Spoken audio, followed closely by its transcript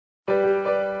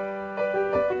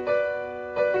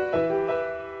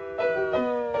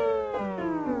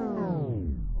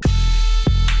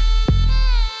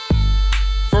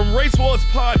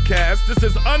podcast. This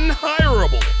is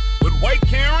Unhireable with White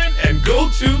Karen and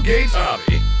Go-To Gay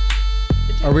Tommy.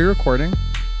 Are we recording?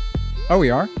 Oh, we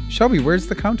are? Shelby, where's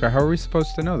the counter? How are we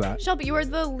supposed to know that? Shelby, you are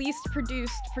the least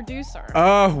produced producer.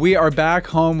 Oh, we are back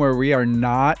home where we are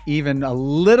not even a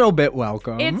little bit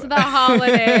welcome. It's the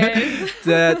holidays.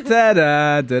 Da, da,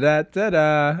 da, da, da, da,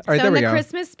 da. All right, So there in we the go.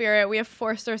 Christmas spirit, we have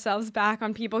forced ourselves back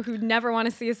on people who never want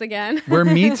to see us again. We're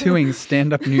Me Tooing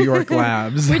Stand Up New York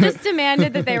Labs. We just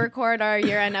demanded that they record our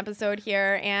year-end episode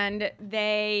here, and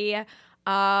they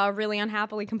really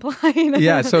unhappily complied.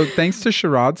 Yeah, so thanks to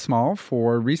Sherrod Small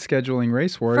for rescheduling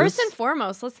Race Wars. First and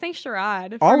foremost, let's thank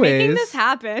Sherrod for Always. making this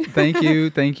happen. Thank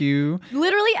you.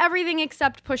 Literally everything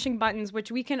except pushing buttons,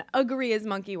 which we can agree is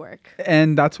monkey work.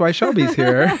 And that's why Shelby's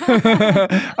here.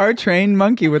 Our trained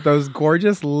monkey with those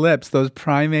gorgeous lips, those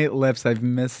primate lips. I've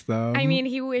missed them. I mean,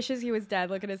 he wishes he was dead.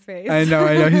 Look at his face. I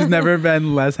know. He's never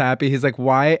been less happy. He's like,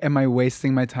 why am I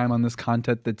wasting my time on this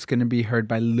content that's going to be heard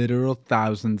by literal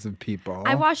thousands of people?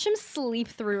 I watched him sleep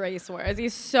through Race Wars.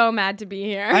 He's so mad to be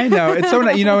here. I know. It's so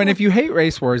nice. And if you hate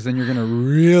Race Wars, then you're going to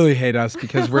really hate us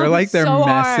because we're like they're So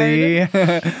messy,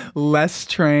 less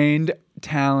trained,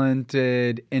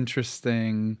 talented,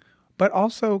 interesting, but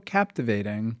also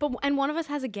captivating. And one of us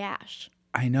has a gash.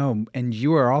 I know. And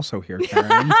you are also here,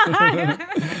 Karen.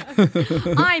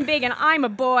 I'm big and I'm a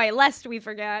boy, lest we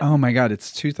forget. Oh my God,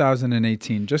 it's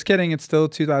 2018. Just kidding. It's still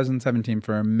 2017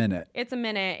 for a minute. It's a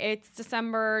minute. It's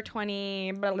December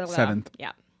 20... Blah, blah, blah. 7th.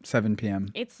 Yeah. 7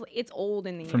 p.m. It's old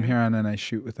in the From year. here on in, I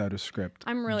shoot without a script.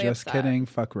 I'm really Just upset. kidding.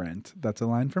 Fuck Rent. That's a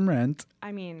line from Rent.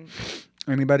 I mean...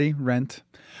 Anybody? Rent?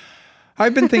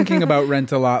 I've been thinking about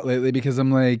Rent a lot lately because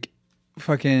I'm like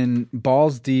fucking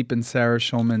balls deep in Sarah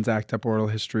Schulman's ACT UP Oral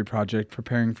History project,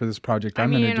 preparing for this project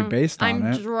I'm going to do based on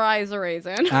I'm it. dry as a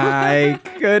raisin. I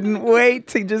couldn't wait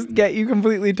to just get you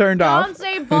completely turned off. Don't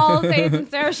say balls, AIDS, and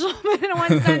Sarah Schulman in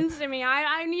one sentence to me.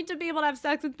 I need to be able to have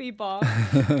sex with people.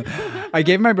 I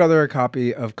gave my brother a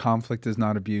copy of Conflict is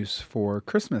Not Abuse for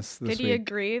Christmas this Did week. he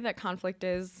agree that conflict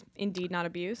is indeed not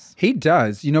abuse? He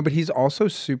does, but he's also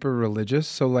super religious.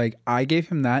 So like I gave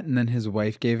him that and then his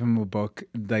wife gave him a book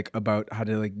like about how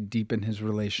to like deepen his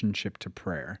relationship to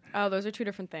prayer. Oh, those are two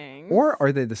different things. Or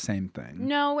are they the same thing?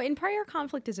 No, in prayer,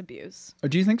 conflict is abuse.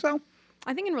 Do you think so?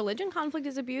 I think in religion, conflict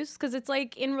is abuse because it's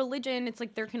like in religion, it's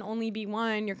like there can only be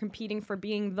one. You're competing for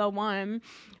being the one.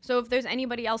 So if there's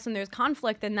anybody else and there's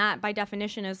conflict, then that by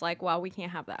definition is like, well, we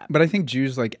can't have that. But I think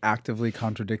Jews like actively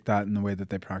contradict that in the way that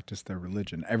they practice their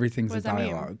religion. Everything's What a does that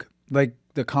mean? dialogue. Like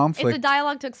the conflict. It's a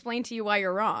dialogue to explain to you why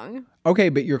you're wrong. Okay,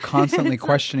 but you're constantly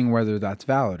questioning whether that's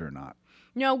valid or not.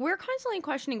 No, we're constantly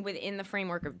questioning within the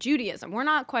framework of Judaism. We're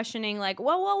not questioning like,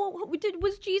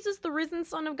 was Jesus the risen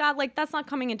Son of God? Like that's not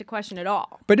coming into question at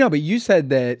all. But you said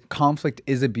that conflict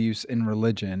is abuse in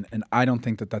religion, and I don't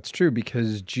think that that's true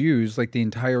because Jews, like the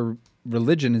entire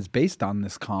religion is based on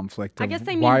this conflict. I guess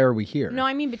I mean, why are we here? No,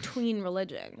 I mean between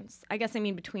religions.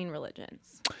 between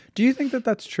religions. Do you think that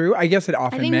that's true? I guess it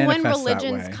often manifests when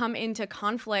religions that way. come into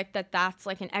conflict, that's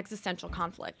like an existential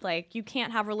conflict. Like you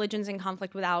can't have religions in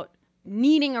conflict without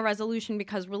needing a resolution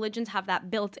because religions have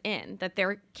that built in that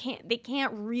they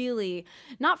can't really,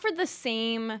 not for the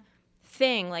same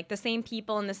thing, like the same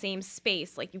people in the same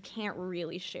space, like you can't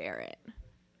really share it.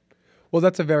 Well,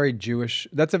 that's a very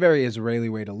Israeli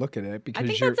way to look at it because I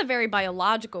think that's a very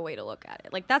biological way to look at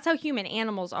it. Like that's how human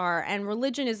animals are, and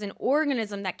religion is an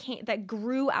organism that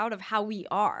grew out of how we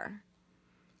are.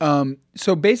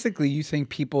 So basically, you think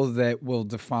people that will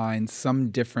define some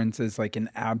difference as like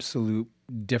an absolute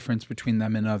difference between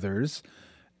them and others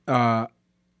are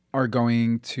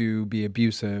going to be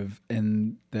abusive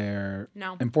in their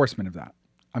enforcement of that.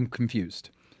 I'm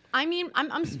confused. I mean,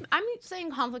 I'm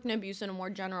saying conflict and abuse in a more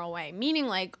general way, meaning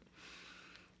like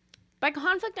by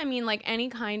conflict I mean like any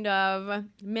kind of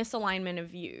misalignment of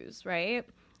views, right?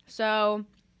 So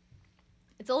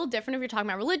it's a little different if you're talking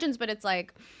about religions, but it's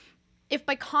like if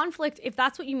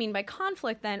that's what you mean by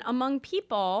conflict, then among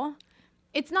people,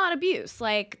 it's not abuse.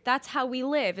 Like that's how we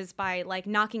live is by like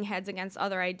knocking heads against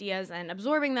other ideas and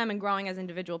absorbing them and growing as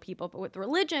individual people. But with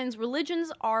religions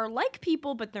are like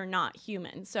people, but they're not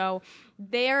human. So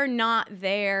they're not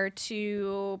there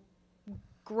to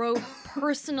grow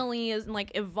personally and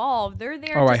like evolve. They're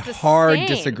there to sustain. I hard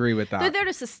disagree with that. They're there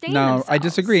to sustain themselves. I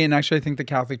disagree. And actually, I think the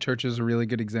Catholic Church is a really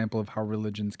good example of how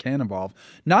religions can evolve.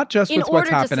 Not just with what's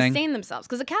happening. In order to sustain themselves.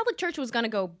 Because the Catholic Church was going to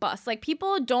go bust. Like,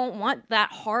 people don't want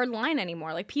that hard line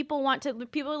anymore. Like, people like,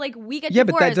 we get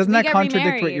divorced, but doesn't that contradict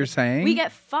remarried, what you're saying? We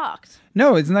get fucked.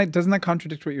 No, doesn't that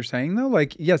contradict what you're saying, though?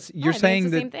 Like, yes, you're saying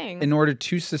it's the that same thing. in order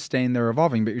to sustain, they're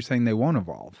evolving, but you're saying they won't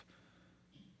evolve.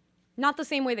 Not the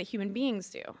same way that human beings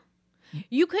do.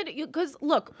 You could, because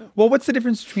look, Well, what's the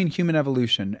difference between human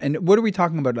evolution and what are we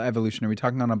talking about evolution? Are we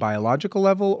talking on a biological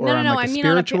level or on like a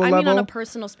spiritual I level? mean on a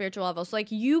personal spiritual level. So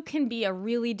like you can be a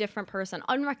really different person,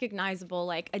 unrecognizable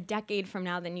like a decade from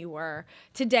now than you were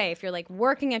today if you're like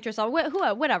working at yourself,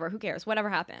 whatever, who cares, whatever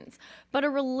happens. But a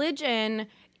religion,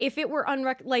 if it were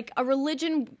like a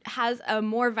religion has a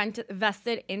more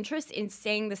vested interest in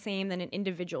staying the same than an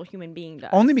individual human being does.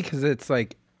 Only because it's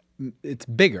like it's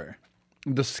bigger.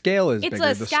 The scale is it's bigger. a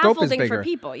The scope is scaffolding bigger. for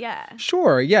people, yeah.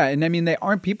 Sure, yeah. And I mean, they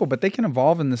aren't people, but they can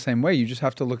evolve in the same way. You just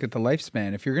have to look at the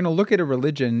lifespan. If you're going to look at a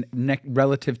religion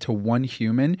relative to one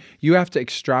human, you have to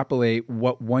extrapolate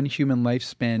what one human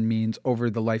lifespan means over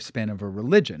the lifespan of a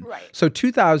religion. Right. So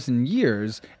 2,000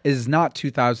 years is not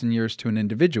 2,000 years to an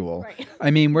individual. Right. I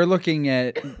mean, we're looking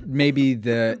at maybe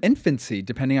the infancy,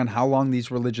 depending on how long these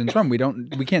religions run.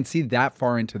 We can't see that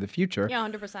far into the future. Yeah,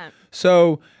 100%.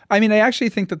 So, I mean, I actually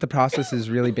think that the process is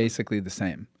really basically the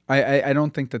same. I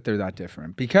don't think that they're that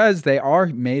different because they are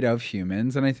made of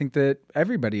humans, and I think that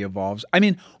everybody evolves. I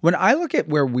mean, when I look at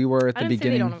where we were at the I didn't say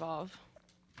they beginning, don't evolve.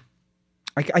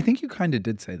 I think you kind of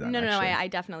did say that. No, actually. I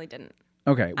definitely didn't.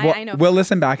 Okay, well, I know. we'll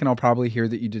listen back, and I'll probably hear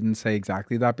that you didn't say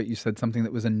exactly that, but you said something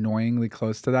that was annoyingly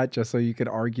close to that, just so you could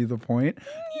argue the point.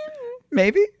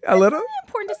 Maybe a little.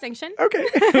 Important distinction. Okay.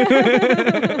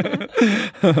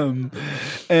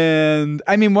 And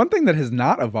I mean, one thing that has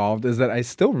not evolved is that I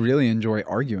still really enjoy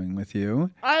arguing with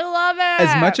you. I love it.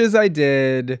 As much as I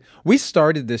did, we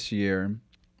started this year.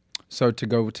 So to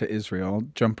go to Israel,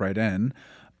 jump right in,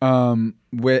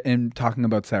 in talking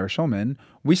about Sarah Schulman,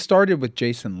 we started with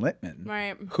Jason Littman,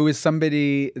 Right. who is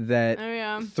somebody that Oh,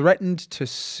 yeah. threatened to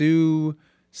sue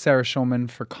Sarah Schulman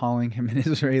for calling him an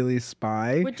Israeli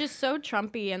spy. Which is so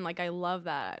Trumpy, and like I love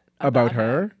that About him.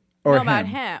 her? Or No, about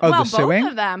him? him. Oh, well, the suing?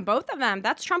 both of them.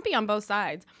 That's Trumpy on both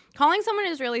sides. Calling someone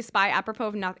an Israeli spy apropos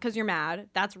of nothing because you're mad,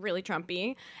 that's really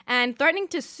Trumpy. And threatening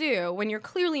to sue when you're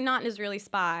clearly not an Israeli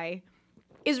spy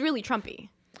is really Trumpy.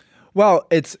 Well,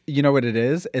 it's, you know what it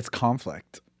is? It's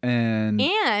conflict.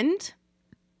 And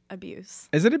Abuse.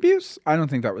 is it abuse? I don't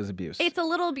think that was abuse. It's a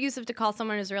little abusive to call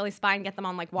someone an Israeli spy and get them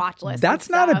on like watch lists. That's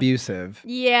and not stuff. abusive.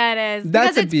 Yeah, it is. That's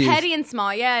because it's abuse. petty and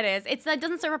small. Yeah, it is. That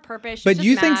doesn't serve a purpose. She's But just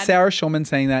you think mad. Sarah Schulman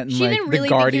saying that in She like didn't The really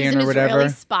think he Guardian was or an whatever? Israeli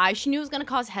spy. She knew it was going to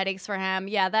cause headaches for him.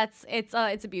 Yeah,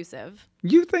 it's abusive.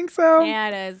 You think so? Yeah,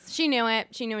 it is. She knew it.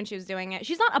 She knew when she was doing it.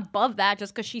 She's not above that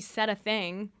just because she said a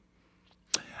thing.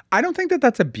 I don't think that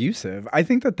that's abusive. I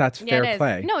think that that's Yeah, fair it is.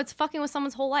 play. No, it's fucking with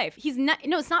someone's whole life. He's not.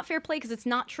 No, it's not fair play because it's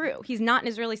not true. He's not an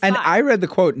Israeli spy. And I read the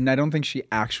quote, and I don't think she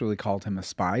actually called him a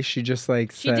spy. She just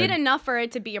like She said, did enough for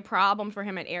it to be a problem for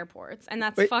him at airports, and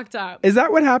that's Wait, fucked up. Is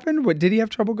that what happened? What, did he have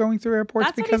trouble going through airports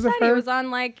That's because what he of said. her? He was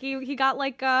on like he got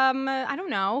like I don't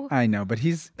know. I know, but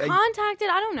he's. Contacted.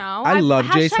 I don't know. I love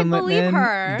hashtag Jason believe Littman,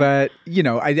 her. but you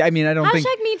know, I mean, I don't think.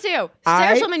 Hashtag me too.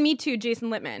 I- Sarah Schulman, me too. Jason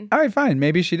Littman. All right, fine.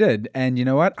 Maybe she did. And you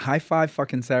know what? High five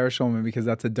fucking Sarah Schulman because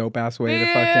that's a dope ass way to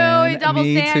Ew, fucking double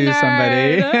me too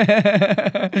standard.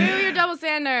 somebody. Ew, you're double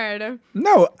standard.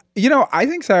 No, you know, I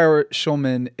think Sarah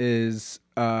Schulman is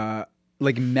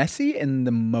like messy in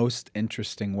the most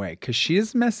interesting way because she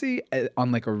is messy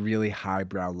on like a really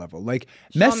highbrow level. Like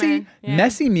messy, Schulman, yeah.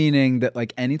 messy meaning that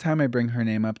like anytime I bring her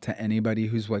name up to anybody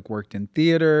who's like worked in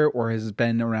theater or has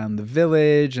been around the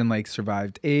village and like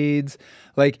survived AIDS,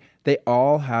 like they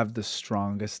all have the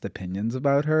strongest opinions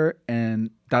about her,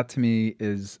 and that to me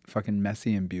is fucking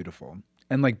messy and beautiful.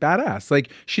 And like badass.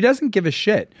 Like she doesn't give a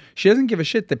shit. She doesn't give a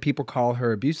shit that people call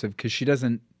her abusive because she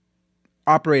doesn't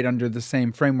operate under the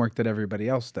same framework that everybody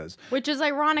else does. Which is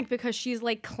ironic because she's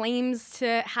like claims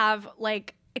to have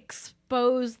like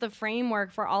exposed the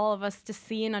framework for all of us to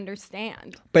see and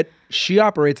understand. But she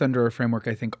operates under a framework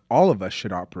I think all of us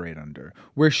should operate under,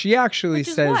 where she actually Which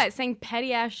is says, what? Saying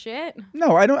petty ass shit?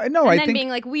 no, I don't know. And I then think being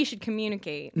like, we should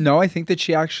communicate. no, I think that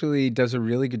she actually does a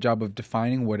really good job of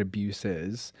defining what abuse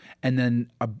is and then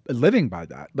living by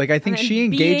that. Like I think And she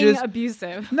engages being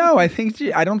abusive. No, I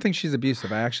don't think she's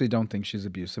abusive. I actually don't think she's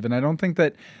abusive. And I don't think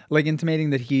that, like, intimating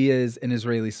that he is an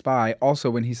Israeli spy, also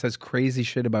when he says crazy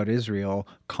shit about Israel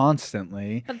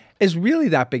constantly, is really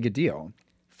that big a deal.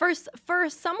 For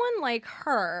someone like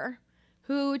her,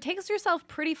 who takes herself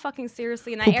pretty fucking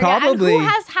seriously in that Who area, probably- and who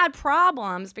has had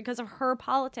problems because of her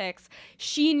politics,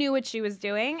 she knew what she was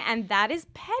doing, and that is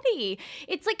petty.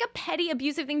 It's like a petty,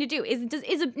 abusive thing to do.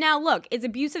 Now look, is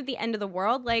abusive the end of the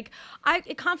world? Like,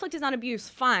 conflict is not abuse.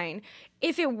 Fine.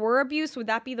 If it were abuse, would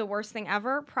that be the worst thing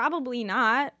ever? Probably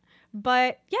not.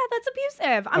 But yeah, that's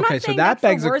abusive. I'm Okay, not so saying that that's the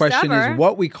begs the worst question ever. is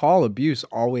what we call abuse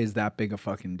always that big a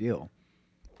fucking deal?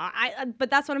 But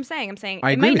that's what I'm saying. I'm saying I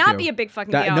it agree might with not you. be a big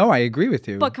fucking deal. No, I agree with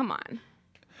you. But come on.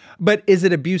 But is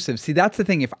it abusive? See, that's the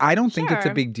thing. If I don't think it's a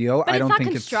Sure. big deal, But I it's don't not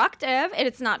think constructive, and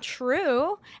it's not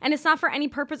true, and it's not for any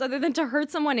purpose other than to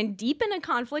hurt someone and deepen a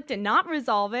conflict and not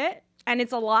resolve it. And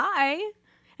it's a lie,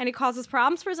 and it causes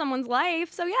problems for someone's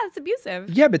life. So yeah, it's abusive.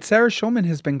 Yeah, but Sarah Schulman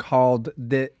has been called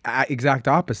the exact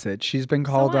opposite. She's been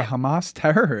called a what? Hamas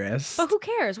terrorist. But who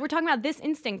cares? We're talking about this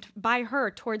instinct by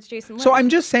her towards Jason Lim. So I'm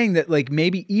just saying that, like,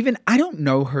 maybe even I don't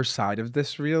know her side of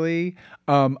this really,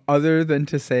 other than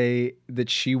to say that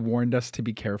she warned us to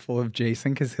be careful of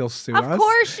Jason because he'll sue us. Of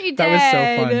course she did. That was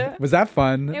so fun. Was that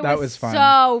fun? It That was fun.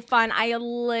 so fun. I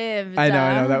lived. I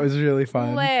know. That was really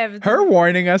fun. lived. Her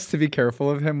warning us to be careful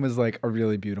of him was like a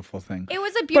really beautiful thing. It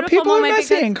was a But beautiful people are moment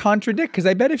messy because and contradict because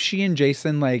I bet if she and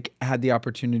Jason like had the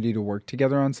opportunity to work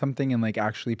together on something and like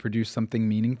actually produce something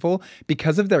meaningful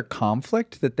because of their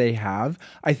conflict that they have,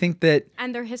 I think that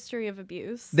and their history of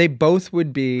abuse. they both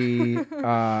would be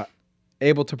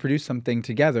able to produce something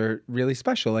together really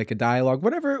special, like a dialogue,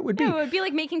 whatever it would be. Yeah, it would be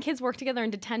like making kids work together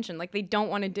in detention. Like they don't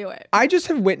want to do it. I just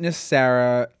have witnessed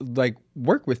Sarah like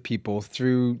work with people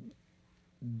through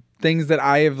things that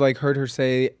I have like heard her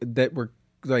say that were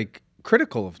like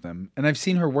critical of them, and I've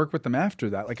seen her work with them after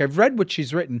that. Like I've read what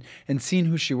she's written and seen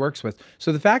who she works with.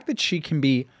 So the fact that she can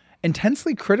be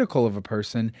intensely critical of a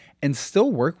person and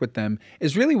still work with them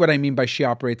is really what I mean by she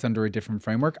operates under a different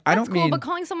framework. I That's don't cool, mean but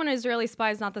calling someone an Israeli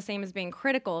spy is not the same as being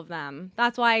critical of them.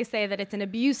 That's why I say that it's an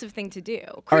abusive thing to do.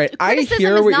 all right, I Criticism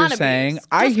hear is what not you're abuse. saying. Just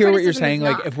I hear what you're criticism is saying.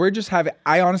 Like not. if we're just having,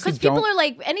 I honestly Because don't. people are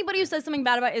like, anybody who says something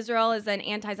bad about Israel is an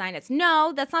anti-Zionist.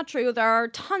 No, that's not true. There are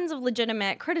tons of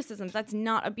legitimate criticisms. That's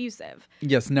not abusive.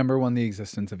 Yes, number one, the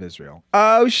existence of Israel.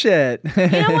 Oh shit. You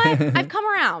know what? I've come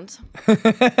around.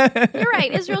 You're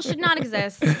right. Israel should not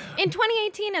exist. In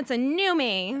 2018, it's a new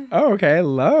me. Oh, okay. I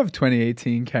love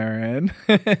 2018, Karen.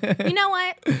 You know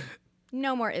what?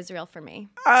 No more Israel for me.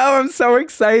 Oh, I'm so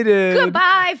excited.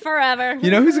 Goodbye forever. You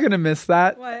know who's going to miss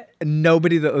that? What?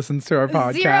 Nobody that listens to our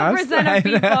podcast. 0% of I know,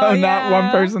 people, Not yeah.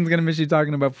 one person's going to miss you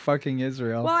talking about fucking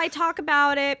Israel. Well, I talk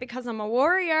about it because I'm a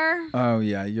warrior. Oh,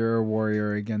 yeah. You're a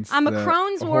warrior against I'm a the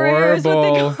Crohn's warrior, is what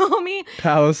horrible they call me.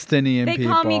 Palestinian They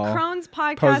people call me Crohn's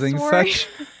podcast posing warrior. such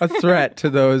a threat to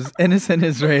those innocent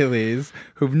Israelis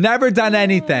who've never done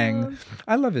anything.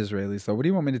 I love Israelis, though. What do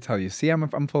you want me to tell you? See, I'm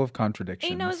full of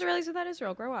contradictions. Ain't no Israelis without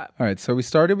Israel. Grow up. All right, so we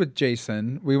started with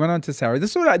Jason. We went on to Sarah.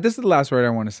 This is the last word I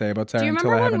want to say about Sarah Do you until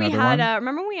I remember have when we another had? one.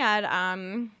 Remember when we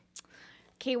had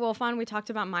Kate Wolf on? We talked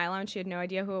about Milo, and she had no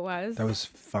idea who it was. That was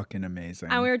fucking amazing.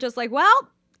 And we were just like, well,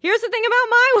 here's the thing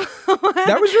about Milo.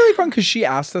 That was really fun because she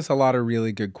asked us a lot of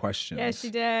really good questions. Yeah, she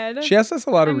did. She asked us a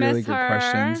lot of I really miss good her.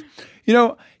 questions. You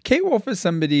know, Kate Wolf is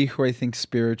somebody who I think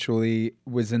spiritually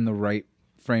was in the right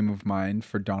frame of mind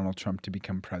for Donald Trump to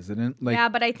become president. Like, Yeah,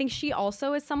 but I think she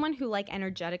also is someone who like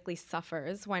energetically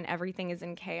suffers when everything is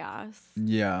in chaos.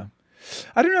 yeah.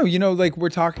 I don't know. You know, like we're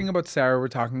talking about Sarah, we're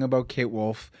talking about Kate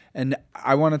Wolf, and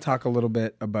I want to talk a little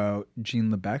bit about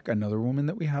Jean Lebec, another woman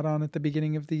that we had on at the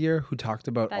beginning of the year who talked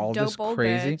about That all this dope old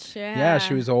crazy. bitch, Yeah, she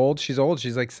yeah. was old. She's old.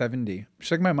 She's like 70. She's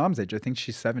like my mom's age. I think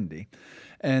she's 70.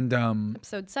 And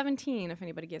Episode 17, if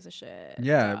anybody gives a shit.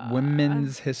 yeah,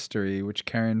 women's history, which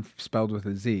Karen spelled with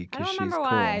a Z I because don't she's remember cool.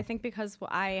 why. I think because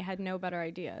I had no better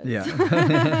ideas.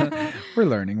 Yeah. We're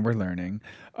learning.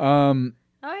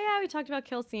 Oh yeah, we talked about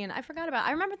Kill Scene. I forgot about.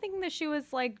 I remember thinking that she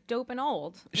was like dope and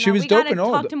old. She was we dope gotta and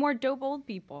old. Talk to more dope old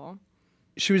people.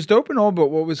 She was dope and all, but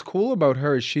what was cool about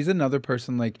her is she's another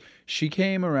person. Like she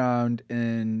came around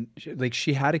and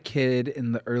she had a kid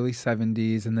in the early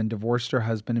 70s and then divorced her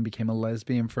husband and became a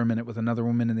lesbian for a minute with another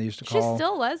woman, and they used to She's call.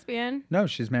 still lesbian. No,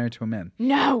 she's married to a man.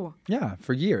 No. Yeah,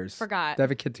 for years. Forgot. They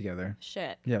have a kid together.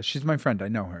 Shit. Yeah, she's my friend. I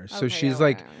know her. So Okay, she's yeah,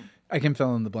 like, whatever. I can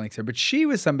fill in the blanks here, but she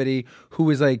was somebody who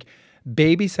was like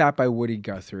babysat by Woody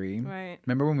Guthrie. Right.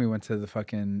 Remember when we went to the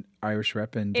fucking Irish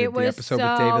Rep and did It the was episode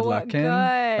with David so Luckin?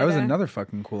 That was good. another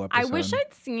fucking cool episode. I wish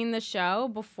I'd seen the show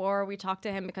before we talked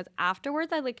to him because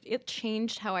afterwards it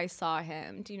changed how I saw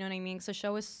him. Do you know what I mean? 'Cause the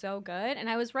show was so good and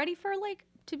I was ready for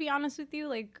to be honest with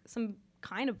you, some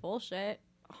kind of bullshit.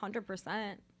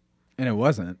 100%. And it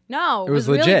wasn't. No, It was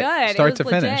really legit, good. start it to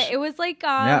was legit. finish. It was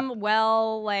Yeah.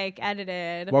 well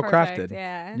edited, Well perfect, crafted.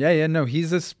 Yeah. Yeah. No,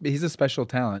 he's a special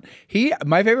talent.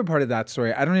 My favorite part of that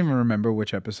story, I don't even remember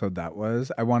which episode that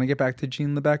was. I want to get back to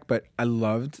Jean Lebec, but I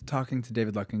loved talking to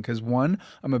David Luckin because one,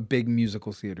 I'm a big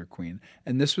musical theater queen.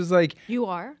 And this was like, You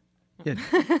are. yeah,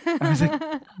 I was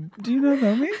like, do you not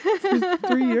know me? For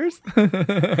 3 years?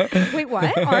 Wait,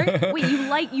 what?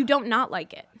 Wait, you don't not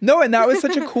like it? No, and that was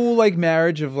such a cool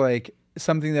marriage of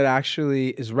something that actually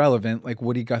is relevant, like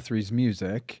Woody Guthrie's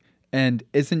music, and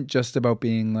isn't just about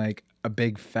being a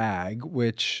big fag,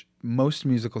 which most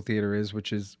musical theater is,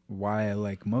 which is why I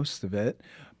like most of it.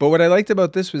 But what I liked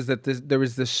about this was that there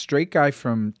was this straight guy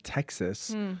from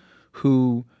Texas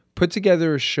who put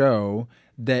together a show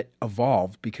that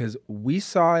evolved because we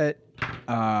saw it,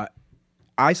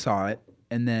 I saw it,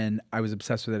 and then I was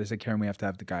obsessed with it. I said, Karen, we have to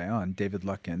have the guy on, David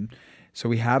Lucken. So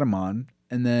we had him on,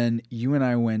 and then you and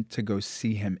I went to go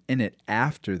see him in it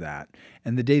after that.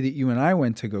 And the day that you and I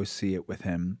went to go see it with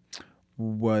him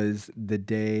was the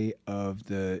day of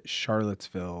the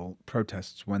Charlottesville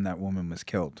protests when that woman was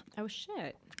killed. Oh,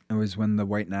 shit. It was when the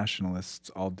white nationalists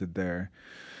all did their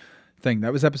thing.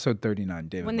 That was episode 39,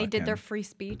 David When they did Lucken. their free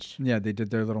speech. Yeah, they did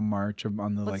their little march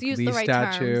on the Let's like use Lee the right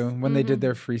statue. terms. When they did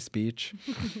their free speech.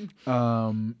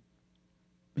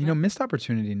 Missed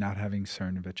opportunity not having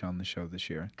Cernovich on the show this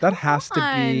year. That has to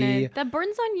be That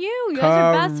burden's on you. You guys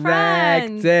are best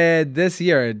friends. corrected this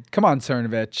year. Come on,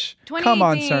 Cernovich. Come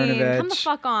on, 2018. Cernovich. Come the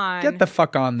fuck on. Get the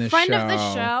fuck on this Friend show. of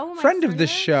the show, my Friend of the Cernovich.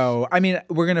 show. I mean,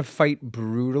 we're going to fight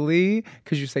brutally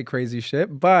because you say crazy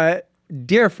shit, but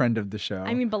dear friend of the show.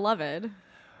 I mean, beloved.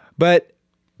 But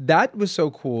that was so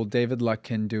cool, David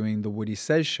Lucken doing the Woody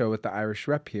Says show at the Irish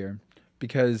Rep here,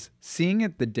 because seeing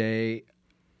it the day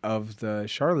of the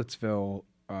Charlottesville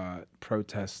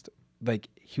protest, like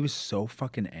he was so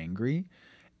fucking angry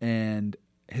and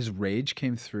his rage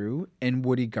came through in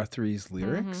Woody Guthrie's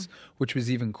lyrics, which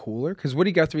was even cooler. Because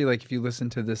Woody Guthrie, like if you listen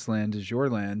to This Land Is Your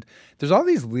Land, there's all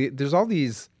these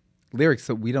lyrics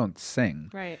that we don't sing.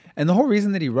 Right. And the whole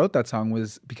reason that he wrote that song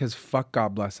was because fuck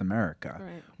God Bless America,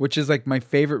 Right. which is like my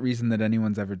favorite reason that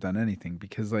anyone's ever done anything.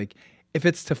 Because like if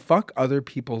it's to fuck other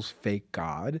people's fake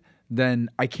God, then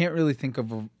I can't really think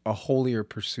of a holier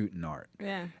pursuit in art.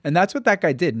 Yeah. And that's what that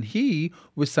guy did. And he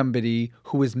was somebody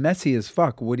who was messy as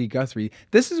fuck, Woody Guthrie.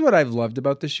 This is what I've loved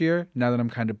about this year, now that I'm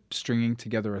kind of stringing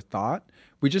together a thought.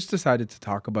 We just decided to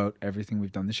talk about everything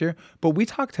we've done this year, but we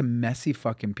talk to messy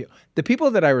fucking people. The people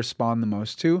that I respond the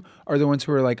most to are the ones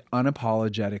who are like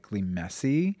unapologetically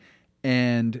messy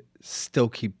and still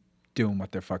keep doing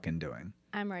what they're fucking doing.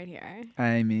 I'm right here.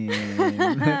 I mean,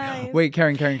 wait,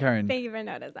 Karen. Thank you for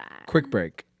noticing that. Quick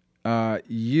break.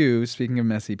 You, speaking of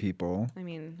messy people, I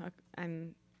mean,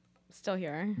 I'm still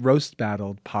here. roast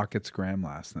battled Pockets Graham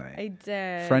last night. I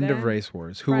did. Friend of Race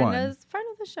Wars. Who won? Friend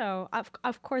of the show.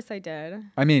 Of course I did.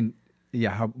 I mean,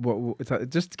 yeah.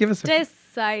 Just give us a.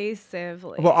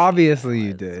 Decisively. Well, obviously you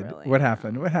It was did. really What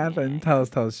happened? What happened? Yeah.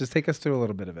 Tell us. Just take us through a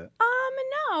little bit of it.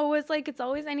 No, it was like it's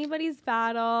always anybody's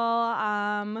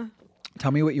battle.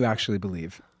 Tell me what you actually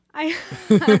believe. Here's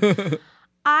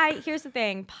the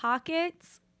thing.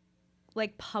 Pockets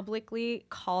like publicly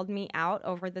called me out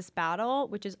over this battle,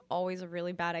 which is always a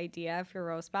really bad idea if you're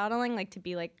roast battling, like to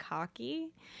be like cocky.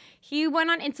 He went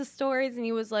on Insta stories and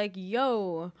he was like,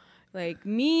 yo, like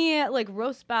me like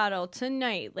roast battle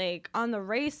tonight, like on the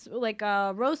race, like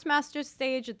a roast master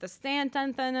stage at the stand,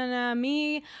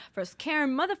 me versus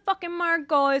Karen motherfucking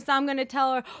Margolis. I'm gonna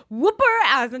tell her, whoop her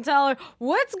ass and tell her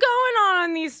what's going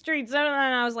on these streets. And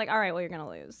I was like, all right, well, you're gonna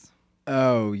lose.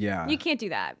 Oh yeah. You can't do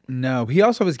that. No, he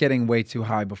also was getting way too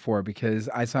high before because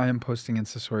I saw him posting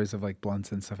Insta stories of like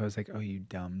blunts and stuff. I was like, oh, you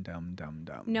dumb.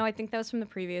 No, I think that was from the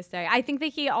previous day. I think that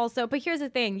he also, but here's the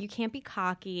thing, you can't be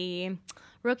cocky.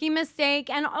 Rookie mistake.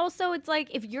 And also it's like,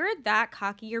 if you're that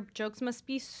cocky, your jokes must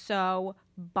be so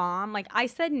bomb. Like I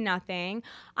said nothing.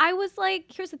 I was like,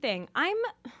 here's the thing. I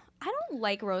don't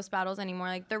like roast battles anymore.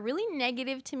 Like they're really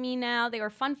negative to me now. They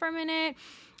were fun for a minute.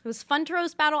 It was fun to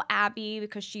roast battle Abby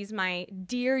because she's my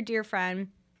dear, dear friend.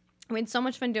 We had so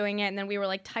much fun doing it, and then we were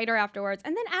like tighter afterwards.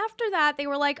 And then after that, they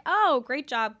were like, "Oh, great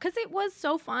job," because it was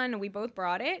so fun, and we both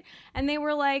brought it. And they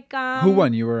were like, Who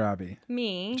won? You or Abby?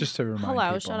 Me. Just to remind Hello,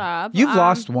 people. shut up. You've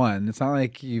lost one. It's not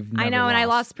like you've never I know, and I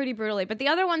lost lost pretty brutally. But the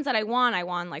other ones that I won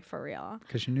like for real.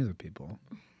 because you knew the people.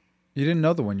 You didn't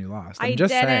know the one you lost. I'm I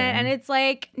just didn't, saying. and it's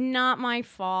like not my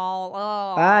fault.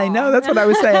 Oh, I know. That's what I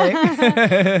was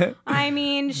saying. I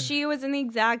mean, she was in the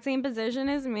exact same position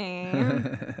as me.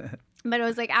 But it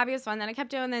was like Abby was fun. Then I kept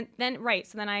doing then right.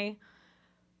 So then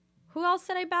who else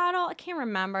did I battle? I can't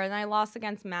remember. And then I lost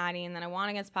against Maddie, and then I won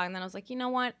against Pog. And then I was like, you know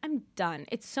what? I'm done.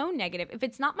 It's so negative. If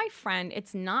it's not my friend,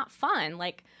 it's not fun.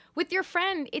 Like with your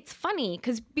friend, it's funny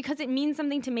because it means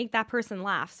something to make that person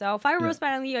laugh. So if I were roast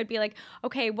battling you, I'd be like,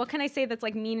 okay, what can I say that's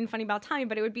like mean and funny about Tommy?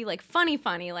 But it would be like funny.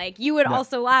 Like you would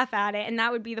also laugh at it, and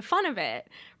that would be the fun of it,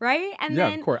 right? And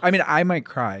yeah, then, of course. I mean, I might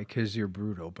cry because you're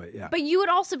brutal, but yeah. but you would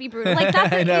also be brutal. Like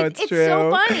that's I know, it's true.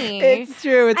 so funny. It's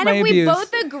true. It's and my if we abuse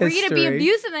both agree to be history.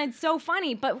 abusive, then it's so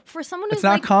funny. But for someone who's It's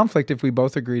not like, conflict if we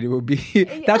both agreed it would be.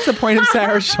 That's the point of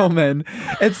Sarah Schulman.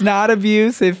 It's not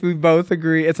abuse if we both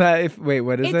agree. It's not if. Wait,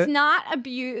 what is it? it's not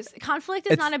abuse. Conflict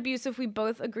is not abuse if we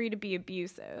both agree to be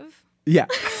abusive. Yeah.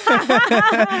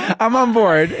 I'm on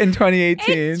board in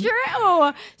 2018. It's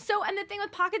true. So, and the thing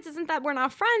with pockets isn't that we're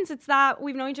not friends. It's that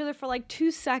we've known each other for like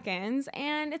 2 seconds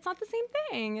and it's not the same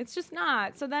thing. It's just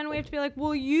not. So then we have to be like,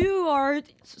 well, you are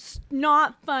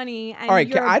not funny. And All right,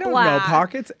 you're I don't black. know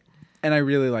Pockets, and I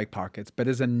really like Pockets, but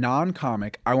as a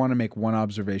non-comic, I want to make one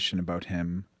observation about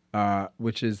him,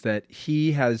 which is that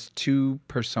he has 2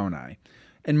 personae,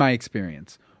 in my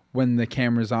experience. When the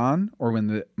camera's on or when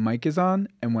the mic is on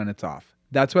and when it's off.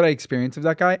 That's what I experience of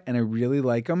that guy, and I really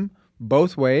like him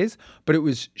both ways, but it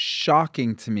was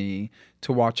shocking to me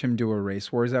to watch him do a Race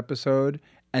Wars episode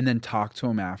and then talk to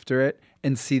him after it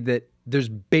and see that there's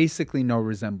basically no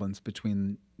resemblance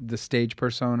between the stage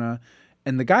persona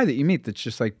and the guy that you meet that's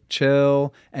just like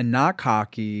chill and not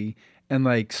cocky and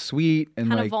like sweet and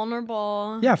kind like of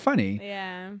vulnerable. Yeah, funny.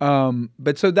 Yeah.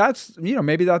 But so that's,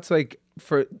 maybe that's like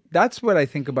that's what I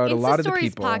think about a lot of the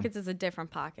Stories people. Pockets is a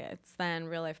different Pockets than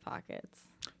real life Pockets.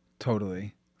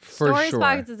 Totally. For Stories sure.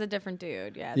 Pockets is a different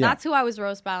dude. Yeah. That's who I was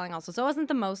roast battling also. So I wasn't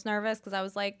the most nervous because I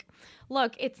was like,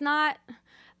 look, it's not.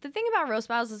 The thing about roast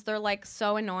battles is they're like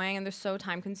so annoying and they're so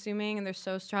time consuming and they're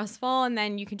so stressful, and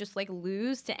then you can just like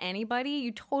lose to anybody.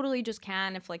 You totally just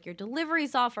can if like your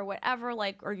delivery's off or whatever,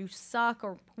 like, or you suck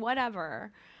or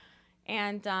whatever.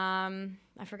 And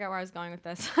I forget where I was going with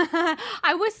this.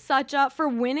 I was for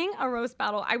winning a roast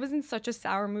battle, I was in such a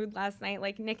sour mood last night.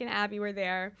 Like Nick and Abby were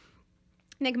there.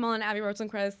 Nick Mullen, Abby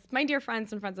Rosenquist, my dear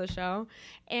friends and friends of the show.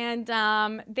 And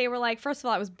they were like, first of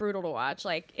all, it was brutal to watch,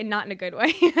 like, not in a good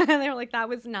way. They were like, that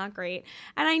was not great.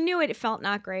 And I knew it felt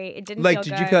not great. It didn't feel good.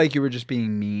 Did you feel like you were just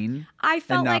being mean? I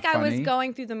felt like I was funny?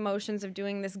 going through the motions of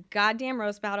doing this goddamn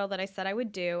roast battle that I said I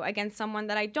would do against someone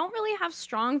that I don't really have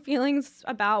strong feelings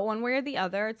about one way or the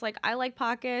other. It's like, I like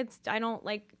Pockets. I don't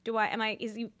like,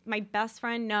 is he my best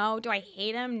friend? No. Do I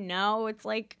hate him? No. It's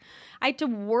like, I had to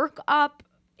work up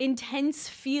intense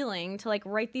feeling to like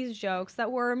write these jokes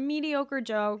that were mediocre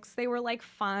jokes. They were like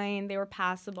fine. They were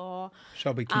passable.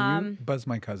 Shelby, can you buzz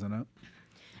my cousin up?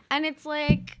 And it's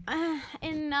like,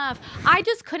 enough. I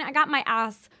just couldn't. I got my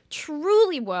ass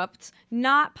truly whooped.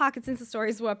 Not Pockets Insta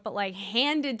Stories whooped, but like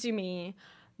handed to me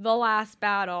the last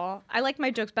battle. I liked my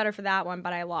jokes better for that one,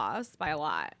 but I lost by a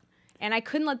lot. And I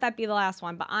couldn't let that be the last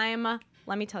one. But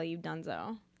let me tell you,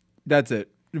 Dunzo. That's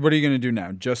it. What are you going to do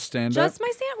now? Just stand up? Just my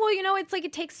stand. Well, it's like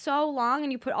it takes so long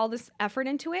and you put all this effort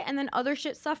into it and then other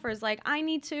shit suffers. Like I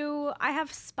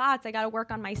have spots. I got to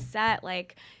work on my set.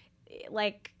 Like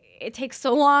it takes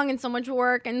so long and so much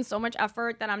work and so much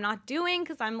effort that I'm not doing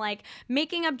because I'm like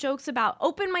making up jokes about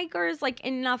open micers. Like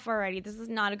enough already. This is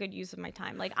not a good use of my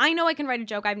time. Like I know I can write a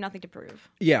joke. I have nothing to prove.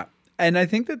 Yeah. And I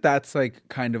think that that's like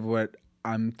kind of what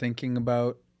I'm thinking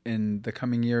about in the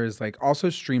coming year is like also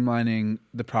streamlining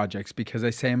the projects because I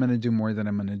say I'm going to do more than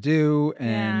I'm going to do.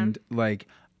 And like,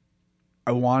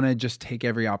 I want to just take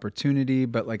every opportunity,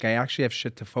 but like I actually have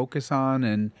shit to focus on.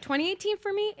 And 2018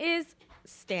 for me is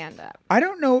stand-up. I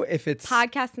don't know if it's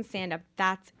podcast and stand-up.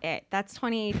 That's it. That's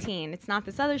 2018. It's not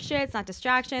this other shit. It's not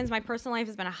distractions. My personal life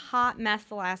has been a hot mess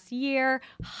the last year.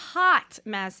 Hot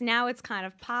mess. Now it's kind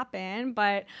of popping,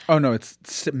 but oh no, it's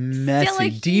messy, still a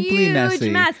deeply huge messy.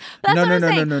 Mess. But that's what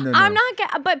I'm saying. No. I'm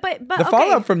not. But the okay.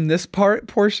 fallout from this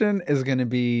portion is going to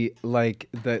be like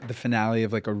the finale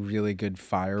of like a really good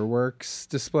fireworks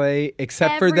display,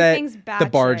 except for that the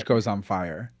barge goes on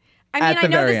fire. I mean, I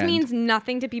know this means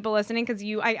nothing to people listening because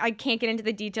I can't get into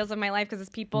the details of my life because it's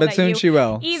people that soon you she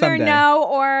will. either Someday. know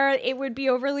or it would be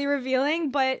overly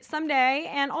revealing, but someday.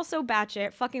 And also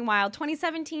batshit fucking wild.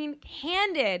 2017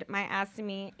 handed my ass to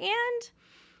me and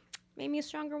made me a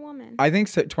stronger woman. I think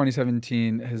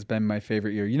 2017 has been my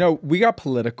favorite year. We got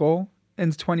political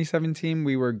in 2017.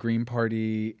 We were Green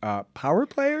Party power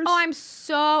players.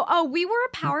 We were a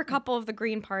power couple of the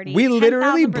Green Party. We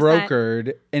literally 10,000%.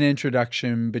 brokered an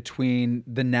introduction between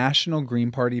the national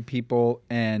Green Party people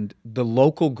and the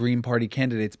local Green Party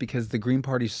candidates because the Green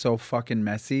Party's so fucking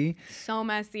messy. So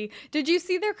messy. Did you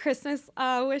see their Christmas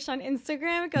wish on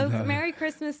Instagram? It goes, Merry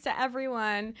Christmas to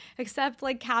everyone except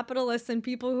like capitalists and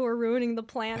people who are ruining the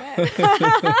planet.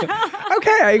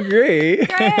 Okay, I agree.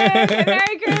 Great.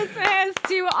 Merry Christmas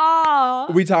to all.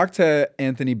 We talked to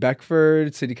Anthony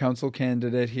Beckford, city council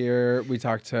candidate here. We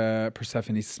talked to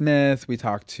Persephone Smith. We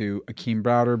talked to Akeem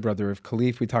Browder, brother of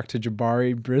Khalif. We talked to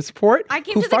Jabari Brisport,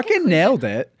 who fucking nailed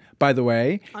it, by the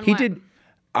way. He did.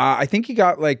 I think he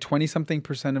got like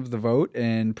 20-something% of the vote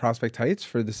in Prospect Heights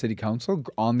for the city council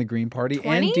on the Green Party 20%?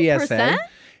 and DSA.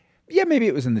 Yeah, maybe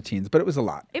it was in the teens, but it was a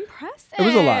lot. Impressive. It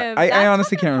was a lot. I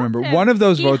honestly can't remember. impressive. One of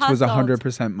those He votes was hustled.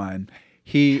 100% mine.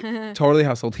 He totally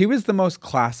hustled. He was the most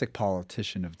classic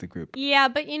politician of the group. Yeah,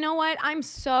 but you know what? I'm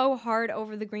so hard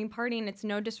over the Green Party, and it's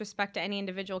no disrespect to any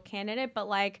individual candidate, but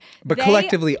like, But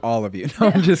collectively, all of you.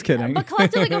 No, I'm just kidding. But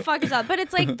collectively, go fuck yourself. But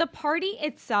it's like the party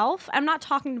itself. I'm not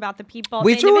talking about the people.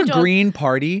 We the threw a individuals. Green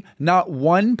Party. Not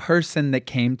one person that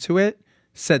came to it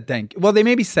said thank you. Well, they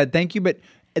maybe said thank you, but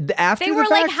after They the were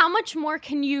fact, like, "How much more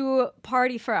can you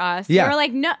party for us?" Yeah. They were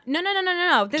like, "No.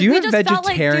 do you we have just felt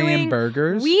like vegetarian doing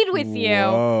burgers? Weed with you.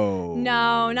 Whoa.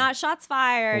 No, not shots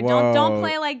fired. Whoa. Don't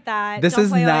play like that. This Don't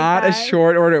is play like not a that.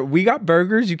 short order. We got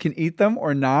burgers. You can eat them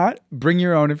or not. Bring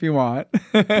your own if you want.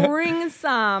 Bring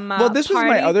some. Well, this was my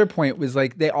party. other point. Was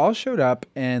like they all showed up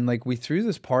and like we threw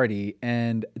this party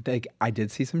and like I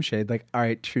did see some shade. Like, all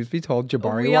right, truth be told,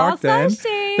 Jabari We all walked saw in.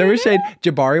 shade. There was shade.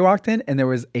 Jabari walked in and there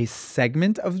was a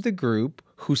segment of the group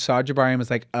who saw Jabari and was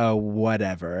like, oh,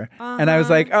 whatever. And I was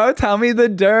like, oh, tell me the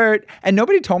dirt. And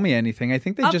nobody told me anything. I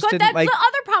think they just but didn't that's like. the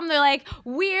other problem. They're like,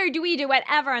 weird, do we do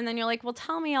whatever? And then you're like, well,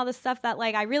 tell me all the stuff that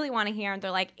like I really want to hear. And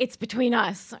they're like, it's between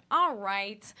us. All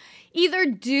right. Either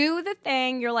do the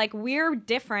thing. You're like, we're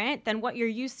different than what you're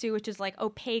used to, which is like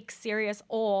opaque, serious,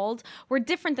 old. We're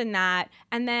different than that.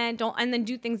 And then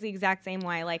do things the exact same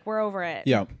way. Like we're over it.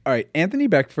 Yeah. All right. Anthony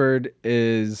Beckford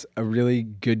is a really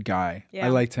good guy. Yeah. I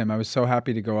liked him. I was so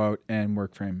happy to go out and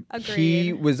work for him. He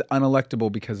Agreed. was unelectable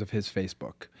because of his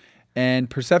Facebook. And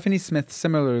Persephone Smith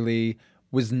similarly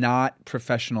was not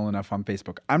professional enough on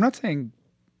Facebook. I'm not saying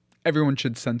everyone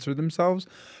should censor themselves,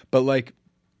 but like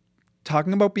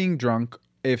talking about being drunk,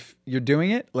 if you're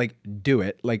doing it, like do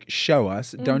it, like show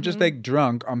us. Don't just like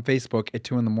drunk on Facebook at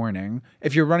 2 a.m.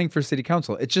 If you're running for city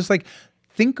council, it's just like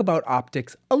think about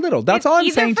optics a little. That's It's all I'm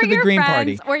either saying for to the your Green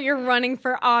friends Party. or you're running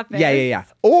for office. Yeah.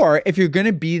 Or if you're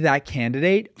gonna be that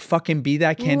candidate, fucking be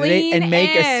that candidate Lean and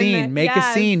make a in. scene. Make a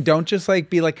Yes. scene. Don't just like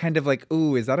be like kind of like,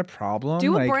 ooh, is that a problem?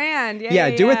 Do a Like, brand.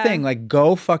 Yeah, do a yeah. thing. Like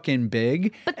go fucking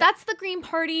big. But that's the Green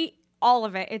Party, all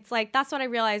of it. It's like, that's what I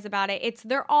realized about it.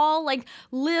 They're all like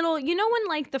little, you know, when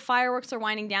like the fireworks are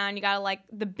winding down, you got like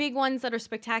the big ones that are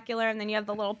spectacular, and then you have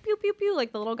the little pew, pew, pew,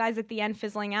 like the little guys at the end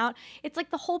fizzling out. It's like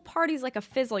the whole party's like a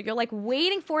fizzle. You're like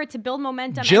waiting for it to build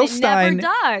momentum, Jill and it Stein, never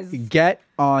does. get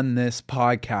on this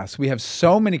podcast. We have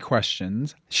so many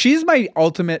questions. She's my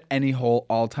ultimate any hole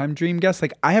all-time dream guest.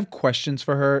 Like I have questions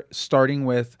for her, starting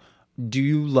with, do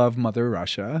you love Mother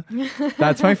Russia?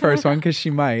 That's my first one because she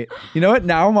might. You know what?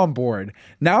 Now I'm on board.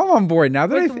 Now that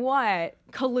With what?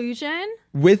 Collusion?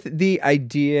 with the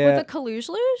idea. With a colluge?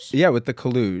 Yeah, with the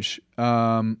colluge.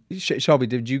 Shelby,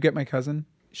 did you get my cousin?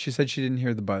 She said she didn't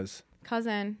hear the buzz.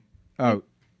 Cousin. Oh,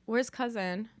 Where's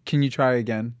cousin? can you try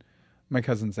again? My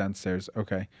cousin's downstairs.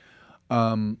 Okay.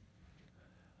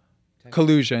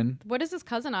 Collusion. What is this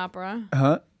cousin opera?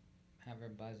 Huh? Have her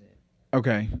buzz it.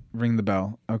 Okay. Ring the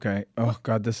bell. Okay. Oh,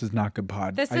 God, this is not good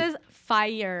pod. This is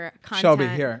fire content. Shelby,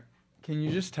 here. Can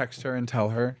you just text her and tell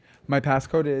her? My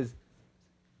passcode is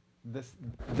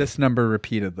this number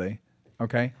repeatedly.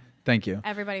 Okay? Thank you.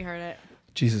 Everybody heard it.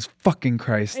 Jesus fucking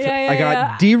Christ. Yeah, I got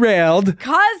yeah. derailed.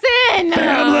 Cousin!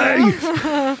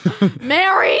 Family!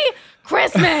 Merry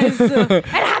Christmas and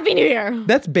Happy New Year.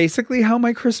 That's basically how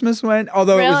my Christmas went,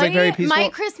 although it was like very peaceful. My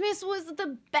Christmas was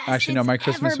the best. Actually, no, it's my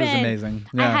Christmas ever was been. amazing.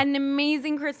 I Yeah. had an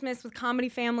amazing Christmas with Comedy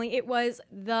Family. It was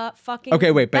the fucking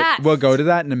Okay, wait, but best. we'll go to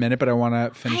that in a minute, but I want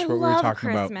to finish I what we were love talking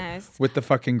Christmas. about with the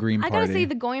fucking Green I Party. gotta say,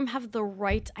 the Goyim have the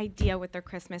right idea with their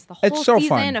Christmas. The whole It's so season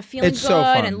fun. of feeling It's good so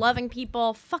fun. and loving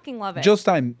people. Fucking love it. Jill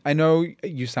Stein, I know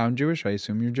you sound Jewish. I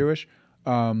assume you're Jewish.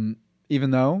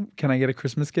 Even though, can I get a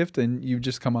Christmas gift and you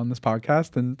just come on this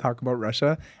podcast and talk about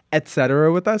Russia,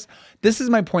 etc. with us? This is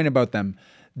my point about them.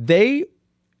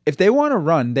 If they want to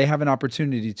run, they have an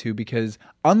opportunity to, because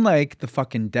unlike the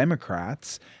fucking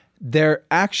Democrats, they're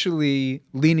actually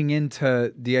leaning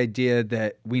into the idea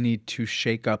that we need to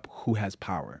shake up who has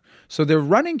power. So they're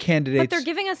running candidates. but they're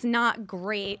giving us not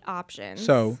great options.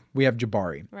 So we have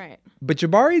Jabari. right. But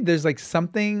Jabari, there's like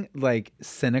something like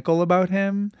cynical about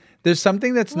him. There's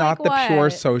something that's Like not the pure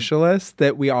what? socialist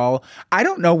that I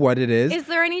don't know what it is. Is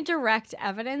there any direct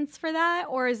evidence for that,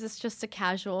 or is this just a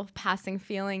casual passing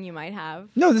feeling you might have?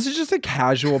 No, this is just a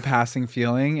casual passing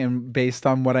feeling and based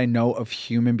on what I know of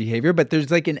human behavior. But there's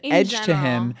like an In edge to general.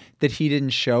 him that he didn't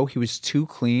show. He was too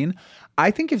clean. I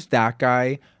think if that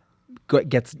guy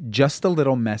gets just a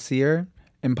little messier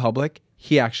in public,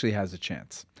 he actually has a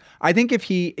chance. I think if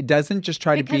he doesn't just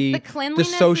try Because to be the the cleanliness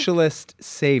is- socialist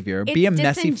savior, be a It's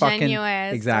messy fucking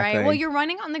disingenuous, exactly. Right? Well, you're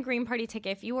running on the Green Party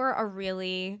ticket. If you were a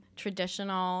really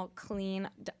traditional, clean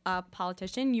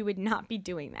politician, you would not be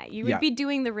doing that. You would Yeah. be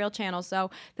doing the real channel. So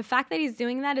the fact that he's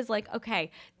doing that is like, okay,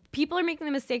 people are making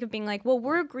the mistake of being like, well,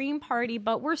 we're a Green Party,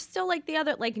 but we're still like the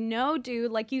other. Like, no, dude,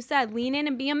 like you said, lean in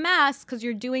and be a mess because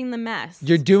you're doing the mess.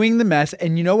 You're doing the mess.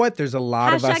 And you know what? There's a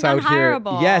lot of us Hashtag out here.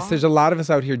 unhireable. Yes, there's a lot of us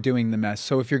out here doing the mess.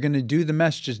 So if you're going to do the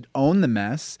mess, just own the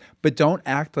mess, but don't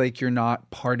act like you're not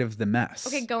part of the mess.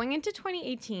 Okay, going into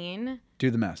 2018,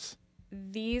 Do the mess.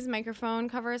 these microphone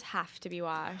covers have to be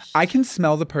washed. I can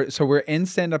smell so we're in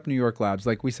Stand Up New York Labs.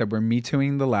 Like we said, we're Me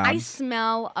Tooing the labs. I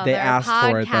smell other They asked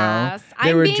for it though. podcasts. They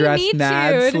I'm were being dressed Me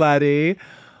mad Too'd. slutty.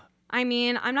 I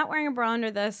mean, I'm not wearing a bra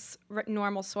under this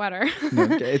normal sweater. No,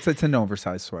 it's an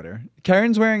oversized sweater.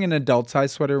 Karen's wearing an adult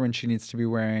size sweater when she needs to be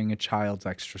wearing a child's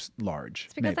extra large.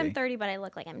 It's because maybe. I'm 30, but I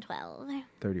look like I'm 12.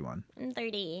 31. I'm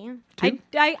 30. Two?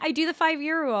 I do the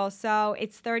 5-year rule, so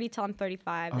it's 30 till I'm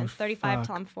 35, and 35 fuck.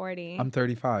 till I'm 40. I'm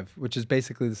 35, which is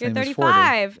basically the You're same as 40.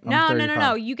 35. I'm No.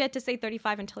 35. You get to say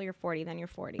 35 until you're 40, then you're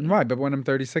 40. Right, but when I'm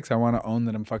 36, I want to own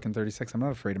that I'm fucking 36. I'm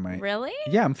not afraid of my. Really?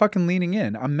 Yeah, I'm fucking leaning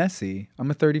in. I'm messy.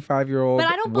 I'm a 35-year-old But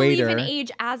I don't waiter. believe in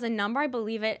age as a number. I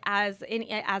believe it as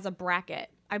a bracket.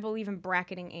 I believe in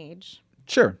bracketing age.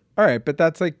 Sure. All right, but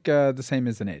that's like the same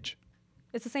as an age.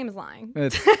 It's the same as lying.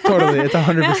 It's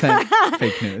 100%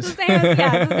 fake news. It's the same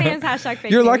as hashtag fake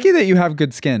You're news. lucky that you have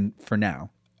good skin for now.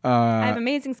 I have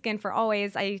amazing skin for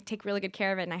always. I take really good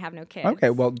care of it, and I have no kids. Okay,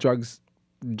 well, drugs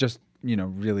just,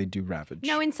 really do ravage.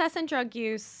 No, incessant drug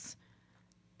use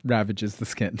Ravages the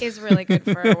skin. is really good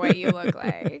for what you look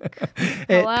like. It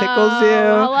pickles you.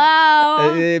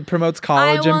 Hello. It promotes I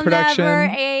collagen will production.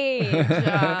 never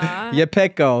age. You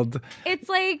pickled.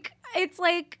 It's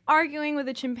like arguing with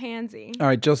a chimpanzee. All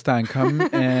right, Jill Stein, come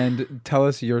and tell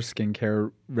us your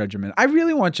skincare regimen. I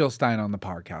really want Jill Stein on the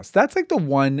podcast. That's like the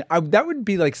one. That would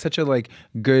be like such a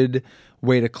good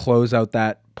way to close out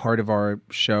that part of our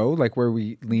show, like where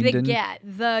we leaned in.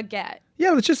 The get. Yeah,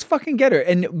 let's just fucking get her.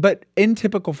 But in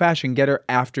typical fashion, get her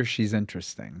after she's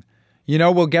interesting.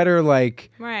 We'll get her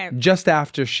Right. just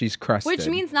after she's crusted. Which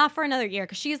means not for another year,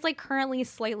 because she's currently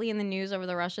slightly in the news over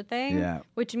the Russia thing. Yeah.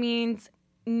 Which means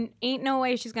ain't no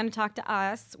way she's gonna talk to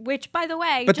us. Which, by the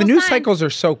way, But Jill the news Stein- cycles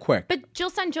are so quick. But Jill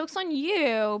Stein, joke's on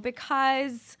you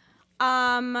because,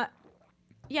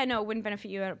 yeah, no, it wouldn't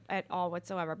benefit you at all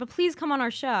whatsoever. But please come on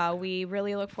our show. We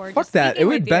really look forward Fuck to that. It speaking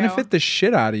would with benefit you. the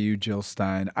shit out of you, Jill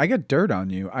Stein. I got dirt on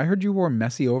you. I heard you wore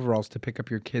messy overalls to pick up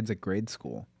your kids at grade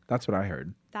school. That's what I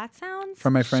heard. That sounds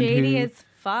From my friend shady who- as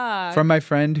fuck. From my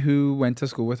friend who went to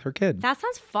school with her kid. That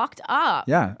sounds fucked up.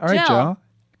 Yeah. All right, Jill.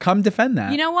 Come defend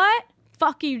that. You know what?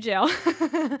 Fuck you, Jill.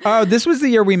 Oh, this was the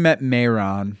year we met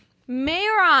Mayron.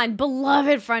 Mayron,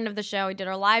 beloved friend of the show. We did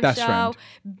our live Best show. friend.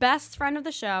 Best friend of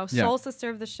the show. Yeah. Soul sister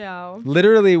of the show.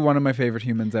 Literally one of my favorite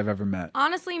humans I've ever met.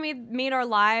 Honestly, made our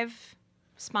live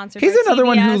sponsored He's by another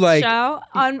one who, TBS show.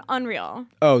 Unreal.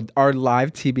 Oh, our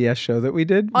live TBS show that we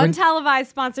did? Untelevised,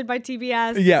 sponsored by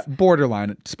TBS. Yeah,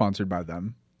 Borderline, sponsored by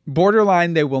them.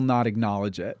 Borderline, they will not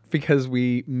acknowledge it because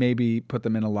we maybe put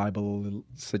them in a libel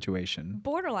situation.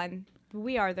 Borderline.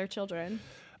 We are their children.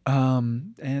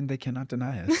 And they cannot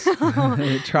deny us.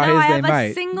 Try No, as I they have might.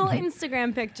 a single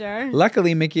Instagram picture.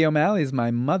 Luckily, Mickey O'Malley is my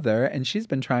mother, and she's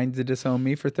been trying to disown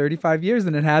me for 35 years,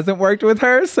 and it hasn't worked with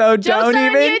her, so don't Jokes on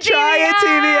even you, try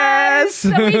it, TBS! So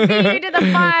we beat you to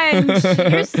the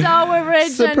punch. You're so original.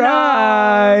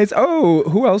 Surprise! Oh,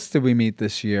 who else did we meet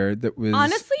this year that was...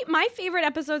 Honestly, my favorite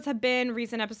episodes have been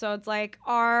recent episodes, like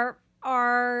our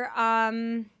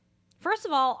first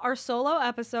of all, our solo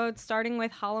episodes, starting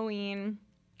with Halloween,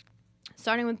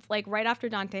 starting with right after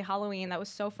Dante Halloween. That was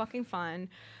so fucking fun.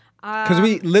 Because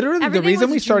we literally, the Everything reason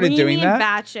was we started doing dreamy that,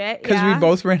 and batshit, because yeah. we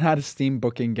both ran out of steam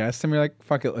booking guests, and we were like,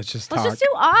 fuck it, let's just talk. Let's just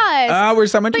do us. We're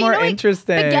so much But you more know what?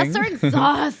 interesting. The guests are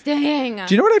exhausting.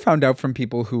 Do you know what I found out from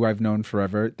people who I've known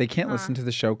forever? They can't listen to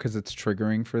the show because it's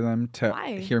triggering for them to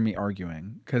Why? hear me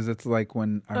arguing. Because it's like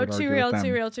when I would too argue real, with them.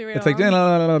 too real, too real. It's like,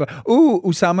 ooh,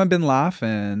 Usama bin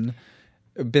laughing.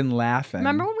 Been laughing.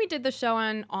 Remember when we did the show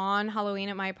on Halloween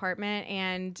at my apartment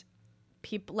and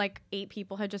people 8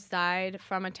 people had just died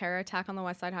from a terror attack on the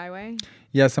West Side Highway?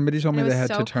 Yeah, somebody told me And it they was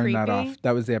had so to turn that creepy. off.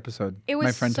 That was the episode. It was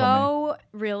My friend told me.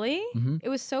 really? Mm-hmm. It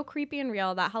was so creepy and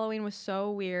real. That Halloween was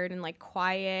so weird and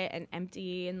quiet and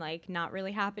empty and not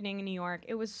really happening in New York.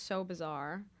 It was so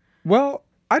bizarre. Well,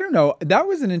 I don't know. That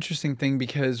was an interesting thing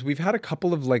because we've had a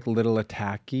couple of like little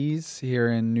attackies here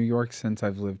in New York since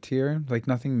I've lived here. Like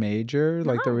nothing major.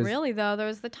 Like Not there was really though. There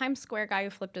was the Times Square guy who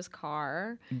flipped his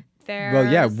car. Well,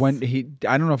 yeah, There's-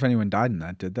 I don't know if anyone died in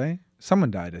that, did they?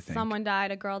 Someone died, I think. Someone died.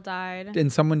 A girl died.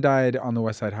 And someone died on the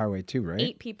West Side Highway too, right?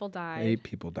 8 people died. 8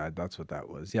 people died. That's what that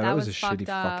was. Yeah, that was a shitty fucked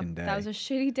up. fucking day. That was a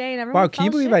shitty day, and everyone Wow, can you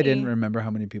felt believe I didn't shitty. remember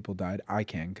how many people died? I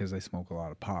can because I smoke a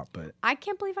lot of pot, but I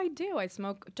can't believe I do. I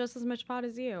smoke just as much pot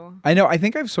as you. I know. I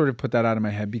think I've sort of put that out of my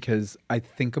head because I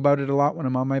think about it a lot when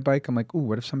I'm on my bike. I'm like, ooh,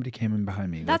 what if somebody came in behind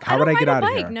me? Like, how would I get out of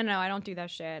here? No, I don't do that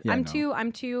shit. Yeah, I'm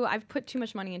no. too. I've put too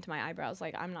much money into my eyebrows.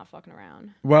 Like I'm not fucking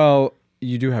around. Well,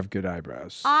 you do have good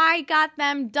eyebrows. I got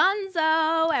them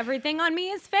donezo. Everything on me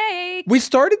is fake. We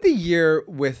started the year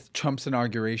with Trump's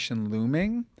inauguration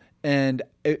looming, and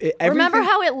Remember everything-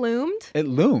 how it loomed? it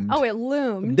loomed? Oh, it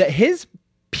loomed. His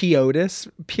POTUS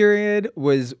period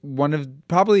was one of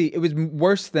it was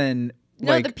worse than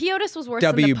No, like the POTUS was worse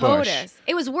W. than the Bush. POTUS.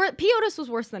 It was POTUS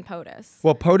was worse than POTUS.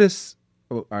 well POTUS.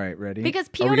 Oh, all right, ready? Because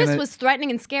Are we POTUS gonna- was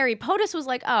threatening and scary. POTUS was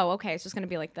like, oh, okay, it's just going to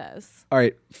be like this. all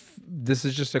right. This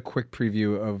is just a quick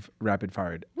preview of Rapid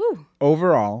Fired. Woo.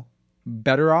 Overall,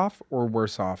 better off or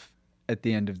worse off at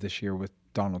the end of this year with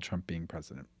Donald Trump being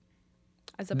president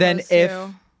As than opposed if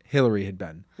to, Hillary had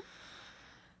been?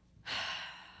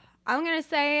 I'm going to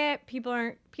say it. People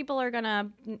are going to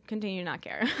continue to not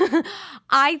care.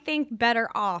 I think better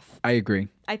off. I agree.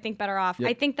 I think better off. Yep.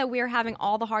 I think that we're having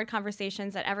all the hard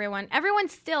conversations that everyone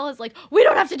still is like, we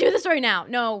don't have to do this right now.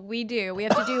 No, we do. We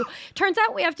have to do, turns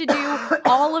out we have to do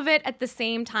all of it at the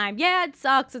same time. Yeah, it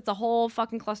sucks. It's a whole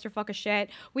fucking clusterfuck of shit.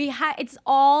 It's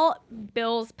all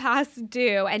bills past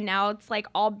due. And now it's like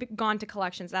all gone to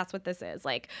collections. That's what this is.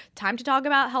 Like time to talk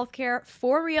about healthcare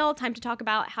for real. Time to talk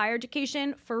about higher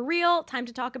education for real. Time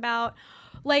to talk about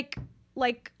like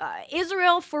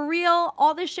Israel for real,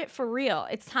 all this shit for real.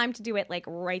 It's time to do it like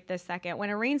right this second.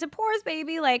 When it rains, it pours,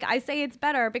 baby. Like I say it's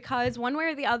better because one way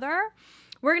or the other,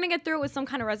 we're going to get through it with some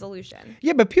kind of resolution.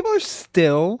 Yeah, but people are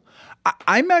still.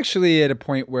 I'm actually at a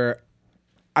point where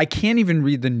I can't even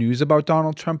read the news about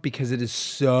Donald Trump because it is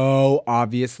so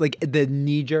obvious. Like the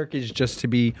knee jerk is just to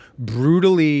be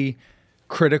brutally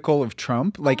critical of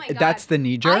Trump. Like Oh my God. that's the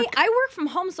knee jerk. I work from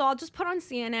home, so I'll just put on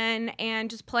CNN and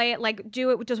just play it, like do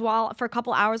it just for a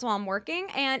couple hours while I'm working.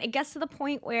 And it gets to the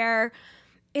point where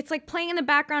it's like playing in the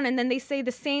background and then they say the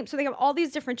same. So they have all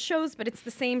these different shows, but it's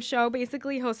the same show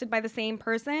basically hosted by the same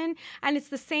person. And it's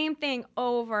the same thing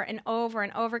over and over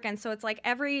and over again. So it's like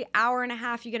every hour and a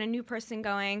half you get a new person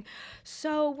going,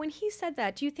 so when he said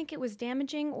that, do you think it was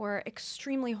damaging or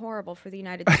extremely horrible for the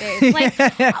United States? Like,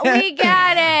 we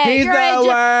get it. He's the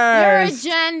worst.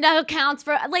 Your agenda counts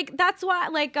for, like, that's why,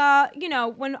 like,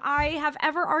 when I have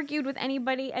ever argued with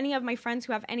anybody, any of my friends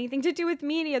who have anything to do with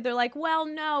media, they're like, well,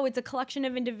 no, it's a collection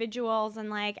of individuals. And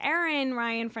like Erin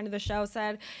Ryan, friend of the show,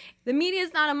 said the media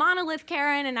is not a monolith,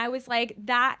 Karen. And I was like,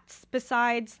 that's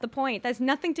besides the point. That's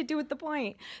nothing to do with the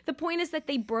point. The point is that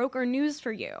they broker news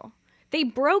for you. They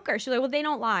broker. She's like, well, they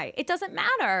don't lie. It doesn't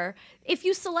matter. If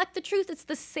you select the truth, it's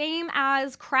the same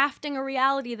as crafting a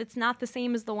reality that's not the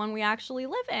same as the one we actually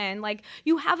live in. Like,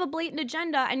 you have a blatant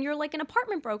agenda and you're like an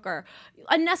apartment broker.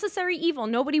 A necessary evil.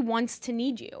 Nobody wants to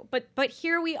need you. But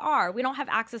here we are. We don't have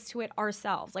access to it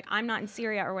ourselves. Like, I'm not in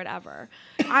Syria or whatever.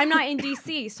 I'm not in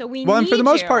D.C., so we well, need and for the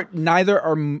most you. part, neither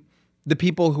are the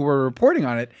people who are reporting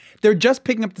on it. They're just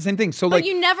picking up the same thing. So But like,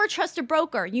 you never trust a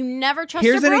broker. You never trust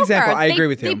Here's a broker. an example. I agree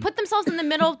with you. They put themselves in the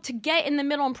middle to get in the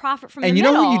middle and profit from and the you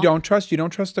middle. know who you don't trust? You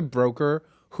don't trust a broker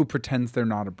who pretends they're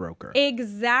not a broker.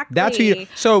 Exactly. That's who you.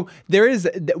 So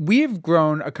we have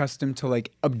grown accustomed to like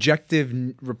objective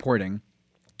reporting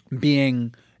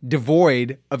being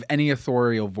devoid of any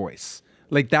authorial voice.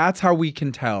 Like that's how we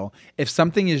can tell if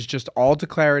something is just all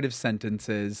declarative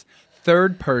sentences,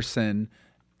 third person,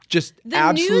 just The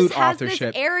absolute news has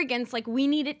authorship. this arrogance, like we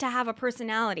need it to have a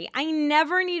personality. I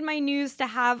never need my news to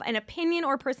have an opinion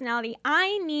or personality.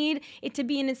 I need it to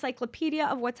be an encyclopedia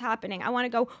of what's happening. I want to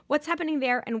go, what's happening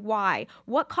there and why?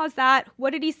 What caused that? What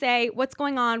did he say? What's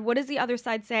going on? What does the other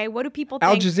side say? What do people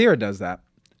Al think? Jazeera does that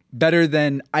better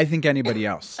than I think anybody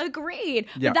else. Agreed.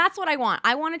 Yeah. But that's what I want.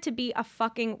 I want it to be a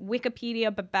fucking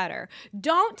Wikipedia, but better.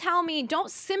 Don't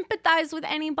sympathize with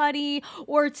anybody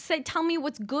or tell me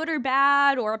what's good or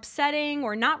bad or upsetting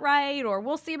or not right or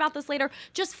we'll see about this later.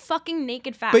 Just fucking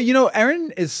naked facts. But you know,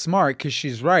 Erin is smart because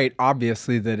she's right,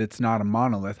 obviously, that it's not a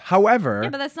monolith. However, yeah,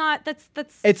 but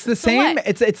that's it's the so same.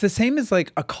 what? It's the same as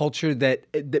like a culture that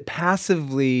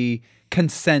passively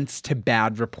consents to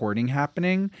bad reporting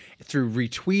happening through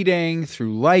retweeting,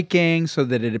 through liking, so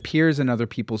that it appears in other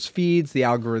people's feeds. The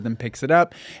algorithm picks it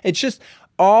up. It's just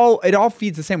all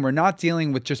feeds the same. We're not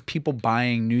dealing with just people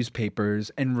buying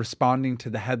newspapers and responding to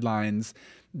the headlines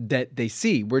that they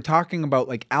see. We're talking about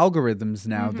like algorithms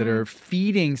now that are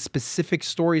feeding specific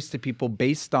stories to people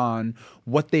based on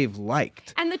what they've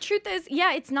liked. And the truth is,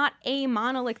 yeah, it's not a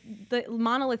monolith,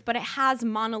 but it has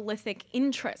monolithic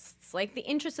interests. Like the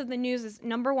interest of the news is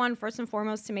number one, first and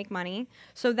foremost, to make money.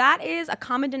 So that is a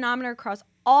common denominator across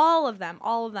all of them.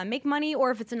 Make money,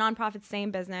 or if it's a nonprofit, stay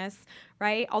in business,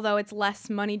 right? Although it's less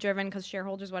money driven because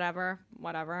shareholders, whatever,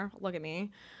 look at me.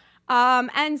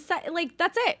 And so, like,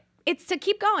 that's it. It's to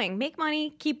keep going, make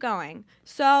money, keep going.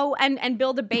 So, and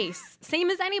build a base. Same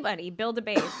as anybody, build a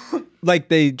base. Like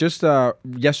they just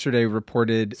yesterday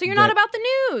reported. So you're not about the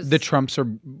news. The Trumps are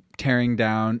tearing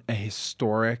down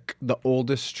the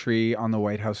oldest tree on the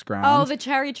White House grounds. Oh, the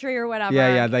cherry tree or whatever.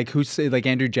 Yeah. Like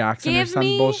Andrew Jackson or some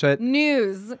bullshit.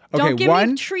 News. Okay, Don't give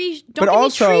me tree. Don't give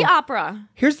me tree opera.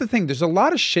 Here's the thing: there's a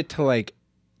lot of shit to like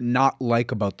not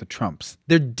like about the Trumps.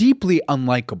 They're deeply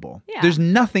unlikable. Yeah. There's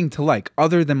nothing to like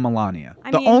other than Melania. I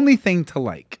the mean, only thing to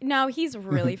like. No, he's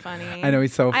really funny. I know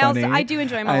he's so funny. I do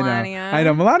enjoy Melania. I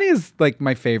know. Melania's like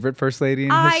my favorite first lady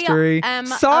in history. Am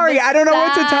Sorry, I don't know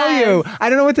what to tell you. I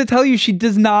don't know what to tell you. She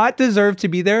does not deserve to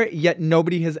be there, yet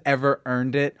nobody has ever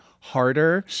earned it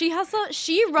harder. She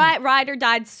ride or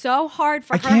died so hard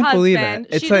for her husband. I can't believe it.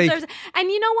 It's she deserves it. And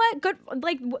you know what? Good.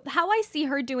 Like how I see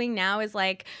her doing now is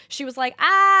like she was like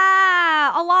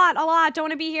a lot. Don't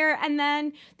want to be here. And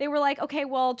then they were like, okay,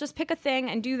 well, just pick a thing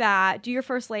and do that. Do your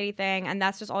first lady thing, and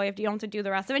that's just all you have to do. You don't have to do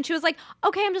the rest of it. And she was like,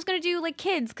 okay, I'm just gonna do like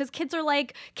kids because kids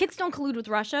don't collude with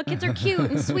Russia. Kids are cute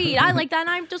and sweet. I like that,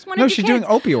 and I just want to. No, she's doing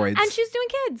opioids. And she's doing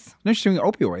kids. No, she's doing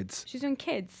opioids. She's doing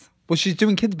kids. Well, she's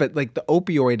doing kids, but like the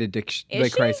opioid addiction,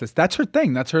 crisis. That's her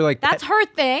thing. That's her like. That's her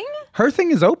thing. Her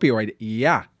thing is opioid.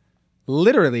 Yeah,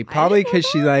 literally. Probably because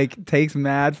she like takes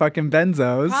mad fucking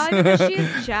benzos. Probably because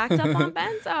she's jacked up on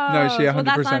benzos. No, she 100% well,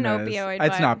 that's not an is. opioid.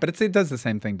 It's not, but it does the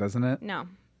same thing, doesn't it? No.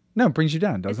 No, it brings you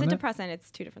down, doesn't it? It's a depressant.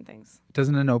 It's two different things.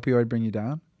 Doesn't an opioid bring you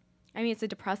down? I mean, it's a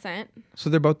depressant. So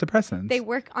they're both depressants. They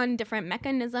work on different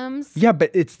mechanisms. Yeah,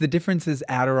 but the difference is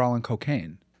Adderall and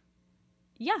cocaine.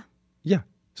 Yeah. Yeah.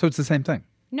 So it's the same thing.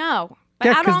 No. But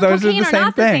Yeah, because Adderall those and are cocaine the are same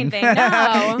not the same thing.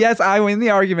 No. Yes, I win the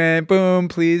argument. Boom.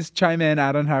 Please chime in.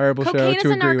 Ad Unhireable Show Cocaine is to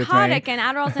a agree with me. narcotic and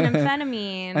Adderall's an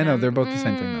amphetamine. I know they're both the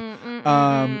same thing though.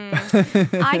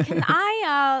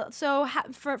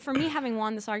 For me having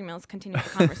won this argument, let's continue the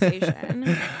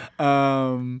conversation.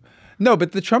 No,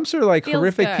 but the Trumps are like Feels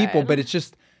horrific good. people, but it's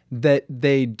just that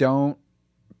they don't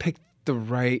pick the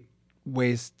right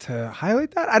ways to highlight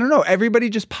that. I don't know. Everybody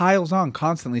just piles on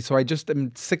constantly, so I just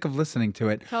am sick of listening to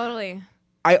it. Totally.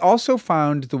 I also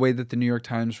found the way that the New York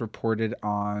Times reported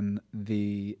on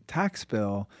the tax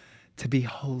bill to be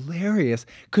hilarious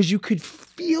because you could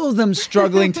feel them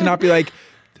struggling to not be like,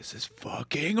 this is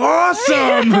fucking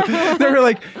awesome. They were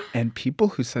like, and people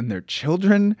who send their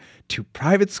children to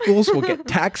private schools will get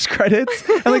tax credits.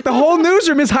 And like the whole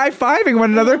newsroom is high-fiving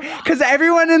one another because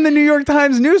everyone in the New York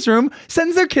Times newsroom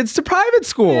sends their kids to private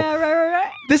school. Yeah,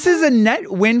 right. This is a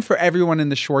net win for everyone in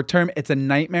the short term. It's a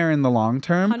nightmare in the long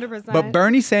term. 100%. But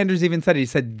Bernie Sanders even said it. He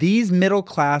said, these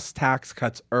middle-class tax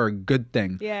cuts are a good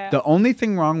thing. Yeah. The only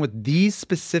thing wrong with these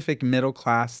specific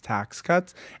middle-class tax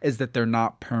cuts is that they're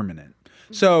not permanent.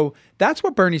 So that's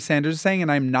what Bernie Sanders is saying,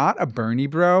 and I'm not a Bernie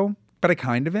bro, but I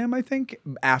kind of am, I think.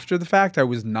 After the fact, I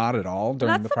was not at all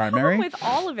during the primary. That's the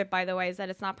problem with all of it, by the way, is that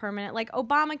it's not permanent. Like,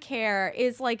 Obamacare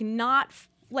is, like, not...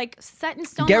 like set in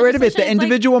stone. Get rid of it. The It's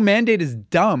individual mandate is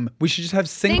dumb. We should just have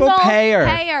single payer.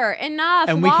 Enough.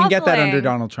 And we can get that waffling. under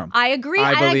Donald Trump. I agree.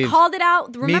 I and believe. I called it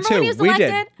out. Remember Me too. when he was We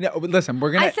elected? did. No, listen,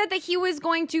 we're gonna. I said that he was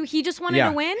going to. He just wanted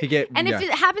to win. If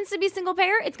it happens to be single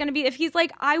payer, it's going to be. If he's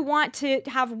like, I want to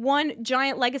have one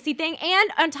giant legacy thing,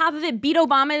 and on top of it, beat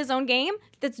Obama at his own game.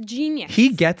 That's genius. He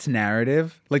gets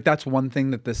narrative. Like, that's one thing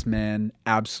that this man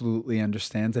absolutely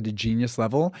understands at a genius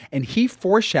level. And he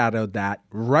foreshadowed that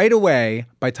right away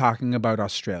by talking about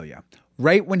Australia.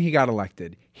 Right when he got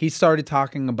elected, he started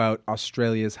talking about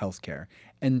Australia's healthcare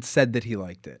and said that he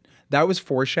liked it. That was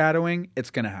foreshadowing.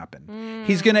 It's going to happen.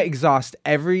 He's going to exhaust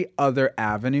every other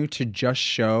avenue to just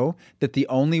show that the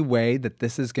only way that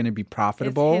this is going to be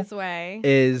profitable his way.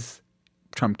 is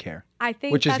Trump Care. I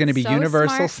think which is going to be so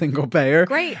universal smart. single payer.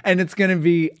 Great. And it's going to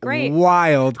be Great.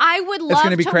 wild. I would love it's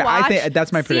gonna be to watch watch I think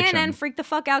that's my prediction. CNN freak the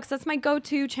fuck out because that's my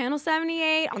go-to. Channel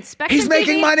 78 on Spectrum He's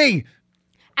making TV. money.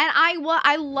 And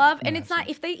I love, and it's not,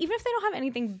 even if they don't have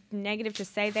anything negative to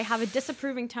say, they have a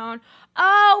disapproving tone.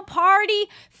 Oh, party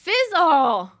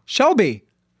fizzle. Shelby,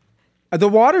 the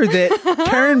water that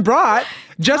Karen brought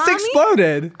just Mommy?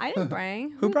 exploded. I didn't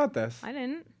bring. Who brought this? I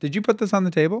didn't. Did you put this on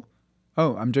the table?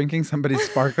 Oh, I'm drinking somebody's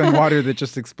sparkling water that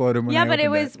just exploded when I Yeah, but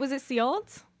opened was it sealed?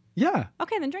 Yeah.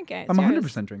 Okay, then drink it. I'm It's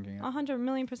 100% yours. drinking it. 100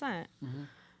 million %.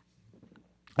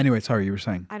 Anyway, sorry, you were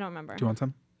saying. I don't remember. Do you want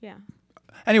some? Yeah.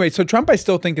 Anyway, so Trump I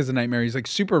still think is a nightmare. He's like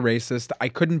super racist. I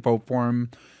couldn't vote for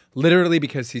him literally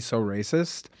because he's so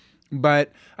racist.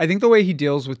 But I think the way he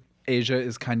deals with Asia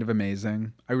is kind of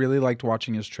amazing. I really liked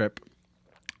watching his trip.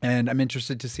 And I'm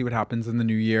interested to see what happens in the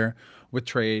new year with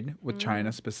trade with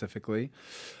China specifically.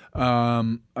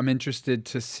 I'm interested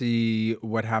to see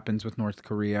what happens with North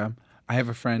Korea. I have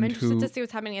a friend I'm interested who to see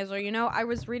what's happening in Israel. You know, I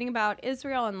was reading about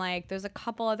Israel and like there's a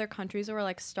couple other countries who are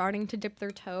like starting to dip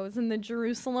their toes in the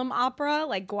Jerusalem opera.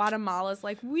 Like Guatemala's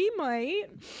like, we might.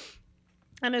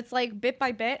 And it's like bit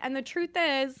by bit. And the truth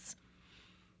is,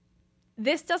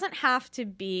 this doesn't have to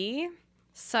be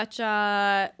such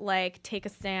a like take a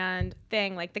stand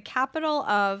thing. Like the capital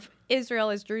of Israel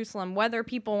is Jerusalem. Whether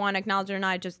people want to acknowledge it or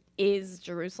not, it just is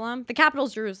Jerusalem. The capital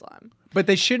is Jerusalem. but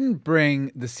they shouldn't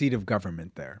bring the seat of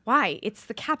government there. Why? It's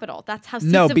the capital. That's how seats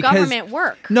No, of because government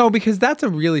work. No, because that's a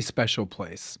really special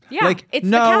place. Yeah, it's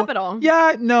the capital.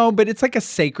 Yeah, no, but it's like a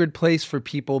sacred place for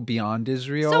people beyond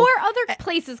Israel. So are other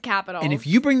places capitals. And if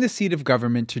you bring the seat of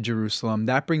government to Jerusalem,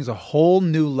 that brings a whole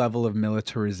new level of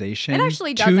militarization it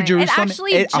actually to doesn't. Jerusalem. It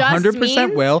actually It just 100%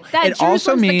 means will. that It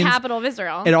also Jerusalem's means the capital of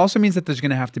Israel. It also means that there's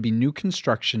going to have to be new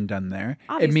construction done there.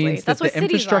 Obviously. It means That's that what the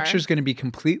cities infrastructure are. is going to be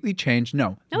completely changed.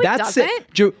 No, No, it that's doesn't.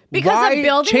 Because a why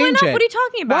building change went up? it? What are you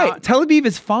talking about? Why? Tel Aviv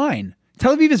is fine.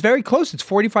 Tel Aviv is very close. It's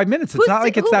 45 minutes. It's not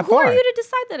like it's that who far. are you to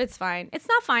decide that it's fine? It's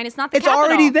not fine. It's not the It's capital.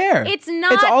 already there. It's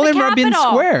not It's all the in Rabin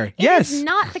capital. Square. Yes. It is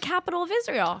not the capital of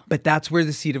Israel. But that's where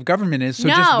the seat of government is, so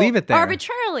no, just leave it there.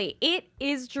 arbitrarily. It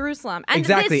is Jerusalem. And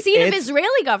Exactly. the seat of It's-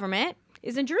 Israeli government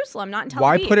is in Jerusalem, not in Tel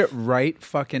Why Aviv. put it right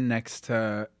fucking next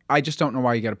to... I just don't know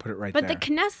why you got to put it right But there. the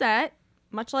Knesset,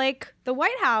 much like the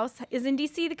White House, is in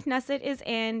D.C. The Knesset is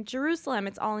in Jerusalem.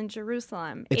 It's all in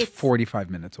Jerusalem. It's 45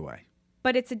 minutes away.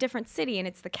 But it's a different city and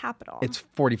it's the capital. It's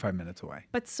 45 minutes away.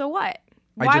 But so what?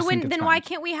 I Why just think wouldn't it's then? fine. Why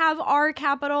can't we have our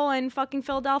capital in fucking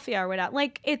Philadelphia or whatever?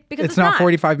 Like it because It's not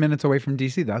 45 minutes away from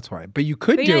DC, that's why. But you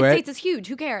could The do United it. States is huge.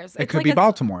 Who cares? It It's could like be it's-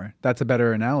 Baltimore. That's a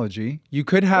better analogy. You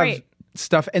could have Right.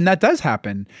 stuff, and that does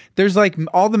happen. There's like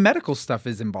all the medical stuff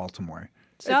is in Baltimore,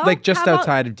 So, like just how about-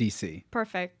 outside of DC.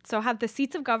 Perfect. So have the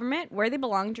seats of government where they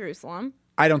belong, Jerusalem.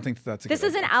 I don't think that's a This good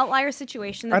is an idea. outlier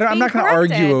situation. I That's don't- I'm being not gonna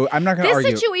corrected. argue- I'm not gonna this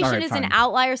argue. This situation All right, is an fine.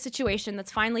 outlier situation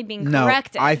that's finally being No,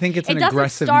 corrected. I think it's an it doesn't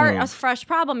aggressive start a move. fresh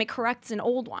problem. It corrects an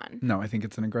old one. No, I think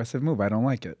it's an aggressive move. I don't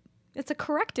like it. It's a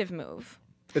corrective move.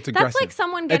 It's aggressive. That's like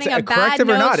someone It's getting a bad corrective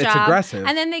or nose not, job, it's aggressive.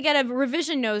 and then they get a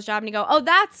revision nose job, and you go, "Oh,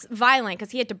 that's violent,"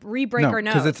 because he had to re-break No, her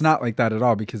nose. because it's not like that at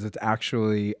all. Because it's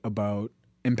actually about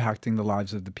impacting the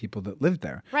lives of the people that live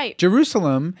there. Right.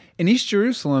 Jerusalem, in East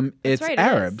Jerusalem, it's right, it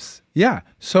Arabs. Yeah.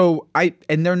 So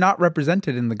and they're not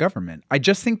represented in the government. I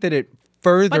just think that it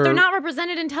further. But they're not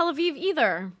represented in Tel Aviv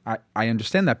either. I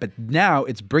understand that, but now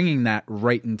it's bringing that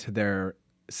right into their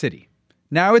city.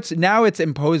 Now it's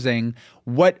imposing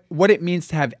what it means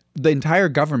to have the entire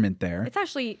government there. It's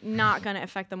actually not going to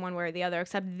affect them one way or the other,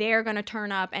 except they're going to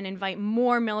turn up and invite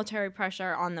more military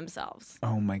pressure on themselves.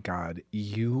 Oh my God,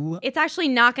 you It's actually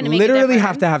not going to make literally a difference.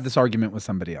 have to have this argument with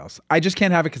somebody else. I just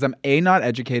can't have it because I'm A, not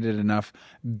educated enough.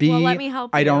 B, Well, let me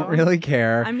help I don't you. really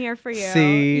care. I'm here for you.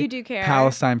 C, You do care.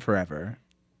 Palestine forever.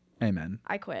 Amen.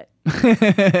 I quit. Quit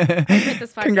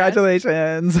this podcast.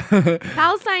 Congratulations.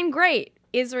 Palestine, great.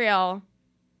 Israel,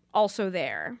 also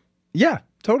there. Yeah,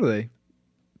 totally.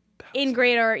 In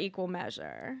greater or equal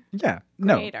measure. Yeah.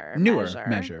 No. Greater Newer measure.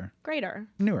 measure. Greater.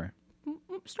 Newer.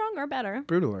 Stronger, better.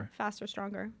 Brutaler. Faster,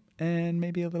 stronger. And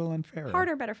maybe a little unfair.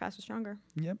 Harder, better, faster, stronger.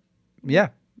 Yep. Yeah.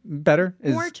 Better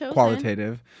is More chosen.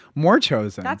 qualitative. More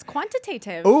chosen. That's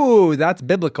quantitative. Ooh, that's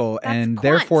biblical and quant.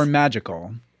 therefore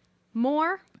magical.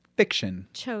 More Fiction.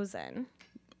 chosen.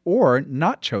 Or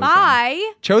not chosen.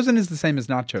 By Chosen is the same as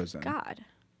not chosen. God.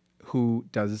 Who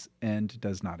does and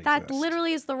does not That exist.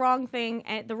 literally is the wrong thing,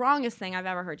 and the wrongest thing I've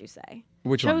ever heard you say.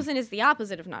 Which one? Chosen is the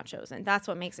opposite of not chosen. That's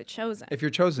what makes it chosen. If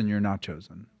you're chosen, you're not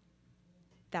chosen.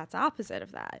 That's opposite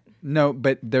of that. No,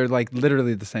 but they're like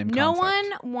literally the same No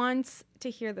concept. one wants to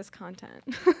hear this content.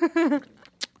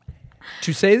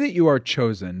 To say that you are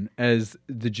chosen, as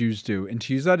the Jews do, and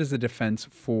to use that as a defense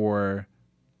for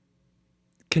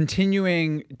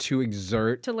continuing to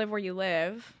exert, To live where you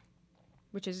live,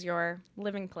 which is your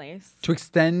living place. to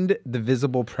extend the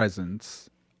visible presence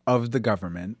of the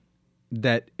government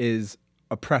that is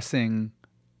oppressing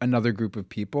another group of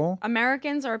people.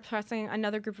 Americans are oppressing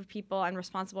another group of people and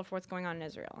responsible for what's going on in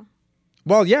Israel.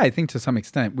 Well, yeah, I think to some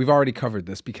extent. We've already covered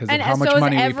this because of And how much so is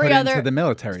money we every put other- into the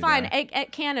military. It's fine. there.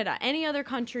 At Canada, any other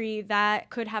country that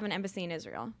could have an embassy in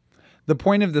Israel. The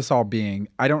point of this all being,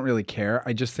 I don't really care.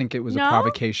 I just think it was a No?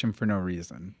 provocation for no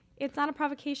reason. It's not a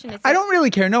provocation. It's I don't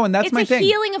really care. No, and that's It's my a thing.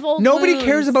 healing of old Nobody wounds.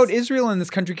 cares about Israel in this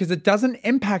country because it doesn't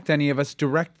impact any of us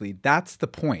directly. That's the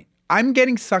point. I'm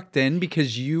getting sucked in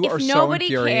because you are If so nobody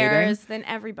infuriating. cares, then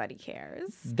everybody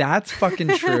cares. That's fucking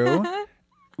true.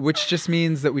 Which just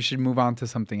means that we should move on to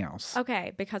something else.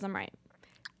 Okay, because I'm right.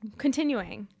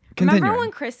 Continuing. Continuing. Remember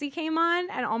when Chrissy came on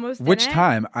and almost Which didn't?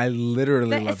 time? I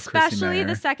literally love Chrissy Especially Mayer.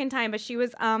 the second time, but she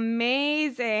was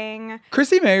amazing.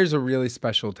 Chrissy Mayer's a really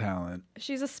special talent.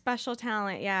 She's a special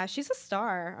talent. Yeah, she's a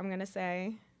star, I'm going to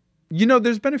say. You know,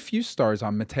 there's been a few stars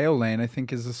on. Mateo Lane, I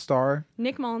think, is a star.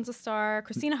 Nick Mullen's a star.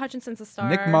 Christina Hutchinson's a star.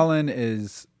 Nick Mullen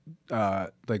is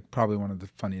like probably one of the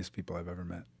funniest people I've ever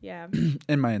met Yeah.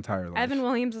 in my entire life. Evan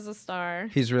Williams is a star.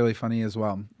 He's really funny as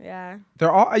well. Yeah.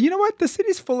 They're all. You know what? The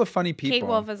city's full of funny people. Kate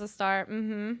Wolf is a star.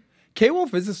 Mm-hmm. Kate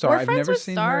Wolf is a star. We're I've friends never with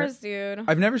seen stars, her. dude.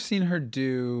 I've never seen her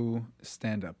do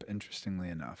stand up. Interestingly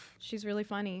enough. She's really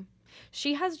funny.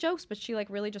 She has jokes, but she like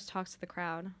really just talks to the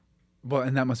crowd. Well,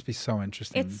 and that must be so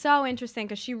interesting. It's so interesting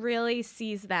because she really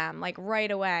sees them like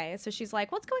right away. So she's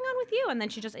like, "What's going on with you?" And then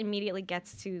she just immediately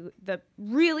gets to the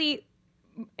really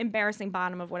embarrassing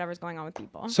bottom of whatever's going on with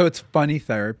people. So it's funny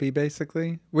therapy,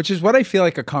 basically, which is what I feel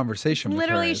like a conversation.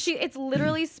 Literally, with her is. it's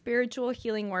literally spiritual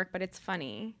healing work, but it's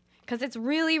funny because it's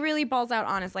really, really balls out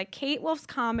honest. Like Kate Wolf's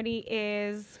comedy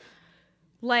is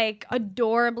like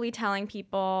adorably telling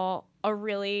people a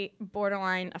really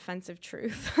borderline offensive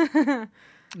truth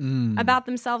about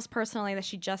themselves personally that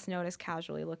she just noticed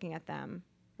casually looking at them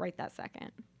right that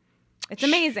second. It's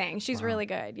amazing. She's really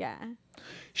good. Yeah.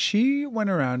 She went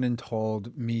around and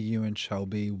told me, you, and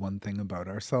Shelby one thing about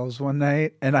ourselves one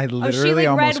night, and I Oh, literally she like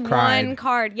almost read cried. one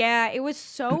card. Yeah, it was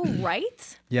so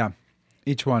right. Yeah,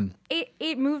 each one.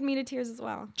 It moved me to tears as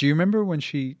well. Do you remember when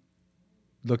she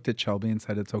looked at Shelby and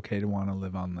said it's okay to want to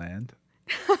live on land?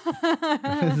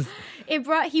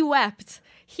 He wept.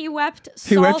 He wept.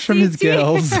 He wept from his salty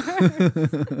gills.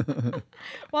 tears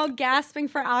while gasping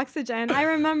for oxygen. I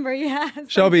remember. Yes. I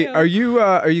Shelby, do. are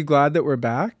you glad that we're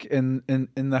back in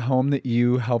the home that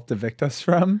you helped evict us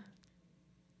from?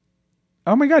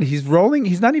 Oh my God, he's rolling.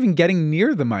 He's not even getting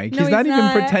near the mic. No, he's not he's even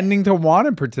not. pretending to want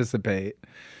to participate.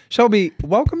 Shelby,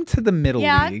 welcome to the middle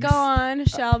Yeah, leagues. go on,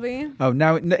 Shelby. Oh,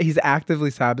 now he's actively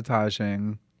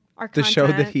sabotaging Our the show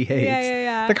that content. he hates.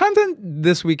 Yeah. The content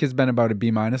this week has been about a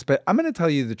B-, but I'm going to tell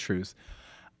you the truth.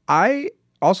 I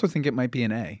also think it might be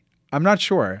an A. I'm not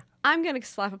sure. I'm gonna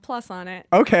slap a plus on it.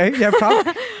 Okay, yeah,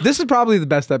 this is probably the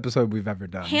best episode we've ever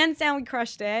done. Hands down, we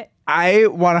crushed it. I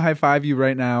want to high five you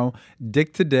right now,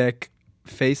 dick to dick,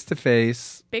 face to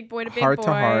face, Big boy to big heart boy.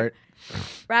 to heart.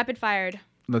 Rapid fired.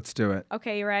 Let's do it.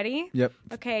 Okay, you ready? Yep.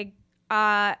 Okay.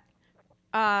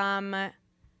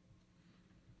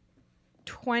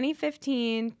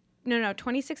 2015. No,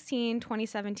 2016,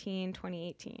 2017,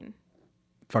 2018.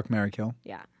 Fuck, marry, kill.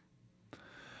 Yeah.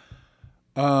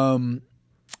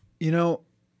 You know,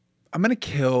 I'm gonna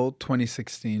kill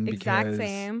 2016 Exact because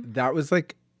same. that was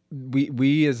like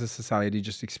we as a society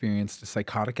just experienced a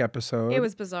psychotic episode. It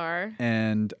was bizarre.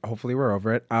 and hopefully we're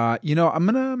over it. You know, I'm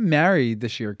gonna marry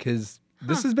this year because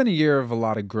this has been a year of a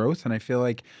lot of growth, and I feel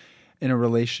like in a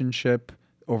relationship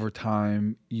over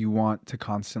time you want to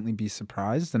constantly be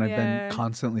surprised, and I've Yeah. been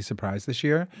constantly surprised this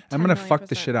year. I'm gonna fuck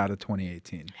the 10,000,000%. shit out of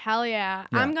 2018. Hell yeah.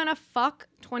 Yeah. I'm gonna fuck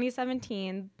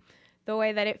 2017 the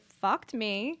way that it fucked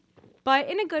me, but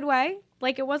in a good way.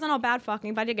 Like it wasn't all bad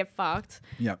fucking, but I did get fucked.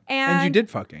 Yep. And you And- did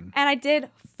fucking. And I did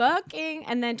fucking,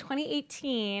 and then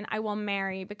 2018 I will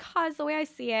marry because the way I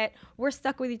see it, we're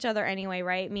stuck with each other anyway,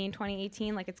 right? Me in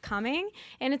 2018, like it's coming,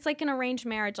 and it's like an arranged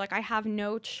marriage. Like I have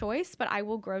no choice, but I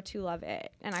will grow to love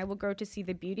it, and I will grow to see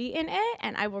the beauty in it,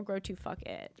 and I will grow to fuck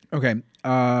it. Okay.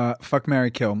 Fuck,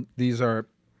 marry, kill. These are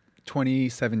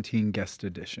 2017 guest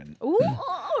edition. Ooh!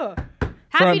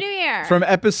 Happy New Year! From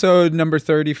episode number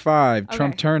 35,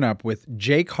 Trump Okay. Turn Up with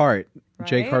Jake Hart.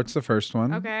 Jake Right. Hart's the first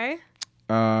one. Okay.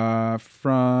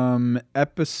 From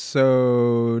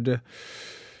episode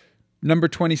number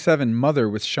 27, Mother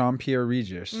with Jean-Pierre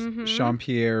Regis. Mm-hmm.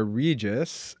 Jean-Pierre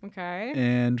Regis. Okay.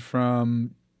 And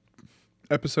from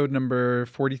episode number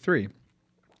 43,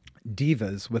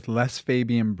 Divas with Les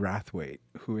Fabian Brathwaite,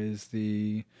 who is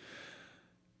the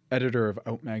editor of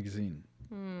Out Magazine.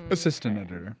 Assistant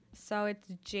editor. So it's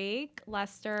Jake,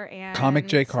 Lester, and Comic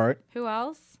Jake Hart, Who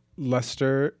else?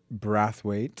 Lester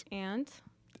Brathwaite. And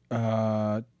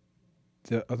The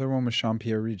other one was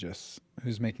Jean-Pierre Regis,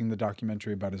 who's making the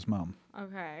documentary about his mom.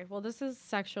 okay. Well, this is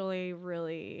sexually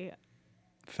really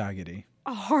Faggoty.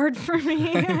 hard for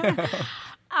me.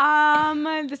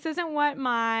 This isn't what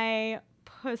my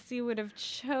pussy would have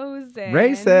chosen.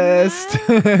 Racist.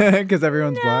 Because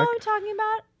everyone's No, black. I'm talking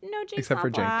about no Jake's Except not for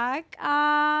Jake. black.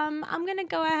 I'm gonna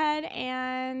go ahead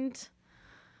and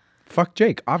Fuck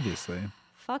Jake, obviously.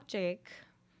 fuck Jake.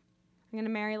 I'm gonna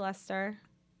marry Lester.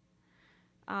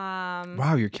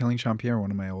 Wow, you're killing Jean-Pierre, one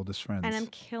of my oldest friends. And I'm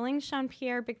killing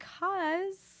Jean-Pierre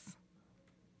because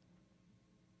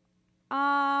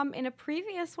in a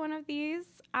previous one of these,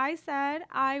 I said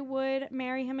I would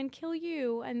marry him and kill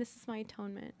you, and this is my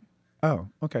atonement. Oh,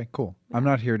 okay, cool. I'm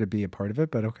not here to be a part of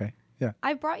it, but okay. Yeah.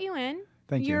 I brought you in.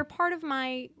 Thank you. You're part of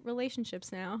my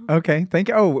relationships now. Okay, thank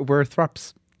you. Oh, we're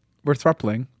thrups. We're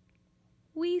thrupling.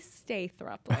 We stay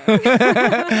thruppling.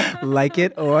 Like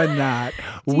it or not.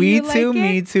 Do We you too, like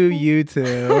me it? too, you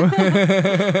too.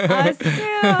 Us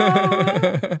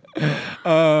too.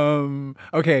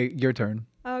 Okay, your turn.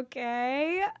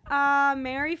 Okay.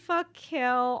 Marry, fuck,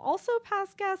 kill. Also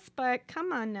past guess, but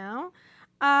come on now.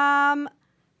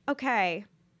 Okay.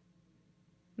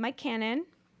 Mike Cannon.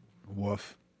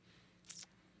 Woof.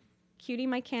 Cutie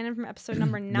Mike Cannon from episode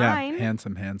number 9. Yeah,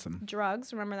 handsome.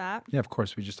 Drugs, remember that? Yeah, of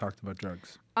course, we just talked about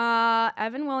drugs.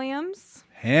 Evan Williams.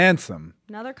 Handsome.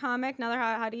 Another comic, another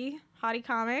hottie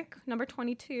comic. Number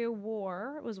 22,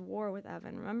 War. It was War with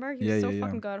Evan, remember? He was so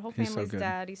fucking good. Whole He's so family's good.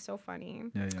 dead. He's so funny.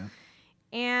 Yeah.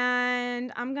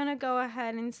 And I'm going to go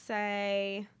ahead and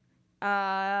say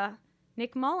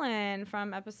Nick Mullen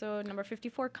from episode number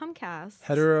 54, Cumcast.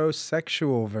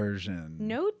 Heterosexual version.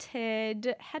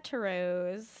 Noted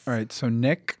heteros. All right, so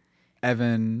Nick,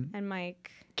 Evan, And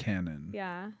Mike. Cannon.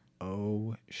 Yeah.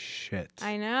 Oh, shit.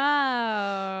 I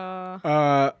know.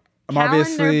 I'm Calendar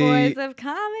obviously Boys of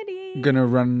Comedy.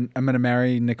 I'm gonna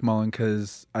marry Nick Mullen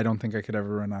because I don't think I could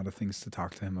ever run out of things to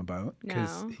talk to him about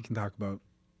because No. he can talk about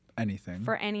anything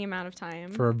For any amount of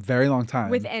time. for a very long time.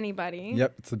 With anybody.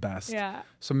 Yep, it's the best. Yeah.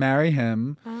 So marry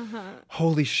him. Uh-huh.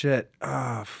 Holy shit.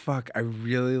 Ah, fuck. I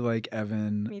really like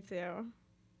Evan, Me too.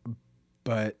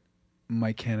 but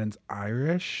Mike Cannon's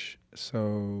Irish,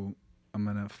 so I'm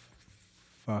gonna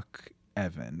fuck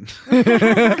Evan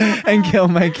and kill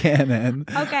Mike Cannon.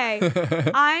 Okay.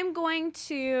 I'm going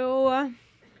to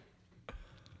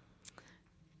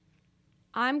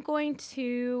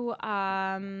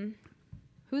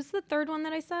who's the third one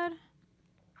that I said?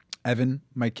 Evan,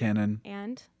 Mike Cannon,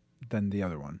 And then the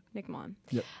other one. Nick Mullen.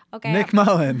 Yep. Okay. Nick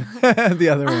Mullen, the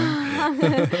other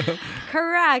one.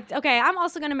 Correct. Okay, I'm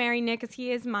also gonna marry Nick because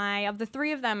he is of the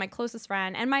three of them, my closest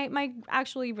friend and my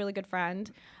actually really good friend.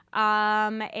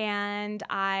 And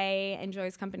I enjoy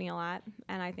his company a lot,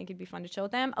 and I think it'd be fun to chill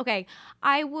with him. Okay,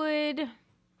 I would.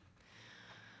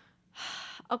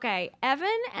 Okay, Evan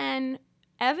and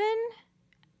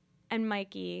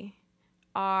Mikey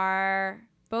are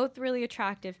both really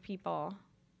attractive people,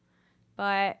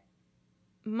 but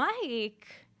Mike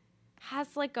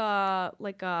has like a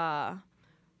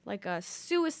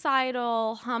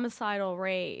suicidal, homicidal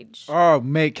rage. Oh,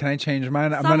 mate, can I change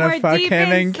mine? I'm Somewhere gonna fuck deep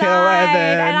him and kill inside,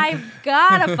 Evan. and I've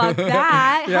gotta fuck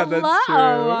that. Yeah,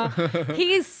 Hello. that's true.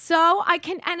 He's so I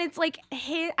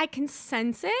can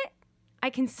sense it. I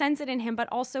can sense it in him, but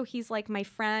also he's like my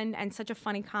friend and such a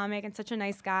funny comic and such a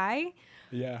nice guy.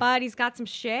 Yeah. But he's got some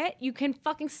shit. You can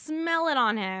fucking smell it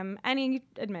on him, and he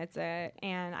admits it.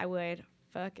 And I would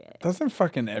fuck it. Doesn't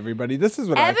fucking everybody. This is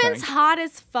what Evan's I think. hot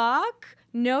as fuck.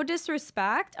 No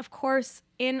disrespect. Of course,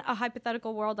 in a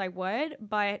hypothetical world, I would,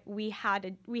 but we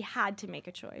had to make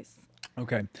a choice.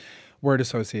 Okay. Word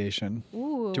association.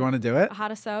 Ooh. Do you want to do it?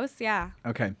 Hot sauce? Yeah.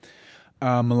 Okay.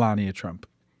 Melania Trump.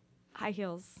 High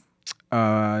heels.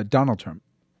 Donald Trump.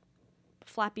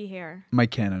 Flappy hair.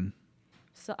 Mike Cannon.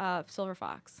 Silver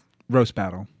fox. Roast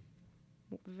battle.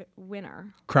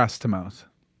 Winner. Cross to mouth.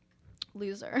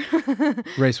 Loser.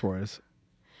 Race wars.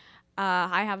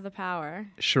 I have the power.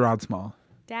 Sherrod Small.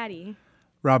 Daddy.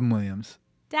 Robin Williams.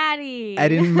 Daddy.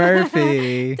 Eddie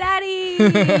Murphy. Daddy.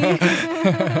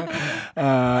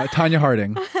 Tanya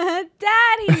Harding.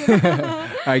 Daddy. All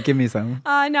right, give me some.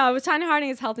 No, it was Tanya Harding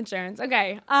is health insurance.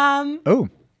 Okay. Oh,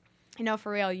 No,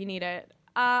 for real, you need it.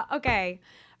 Okay.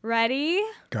 Ready?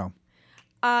 go.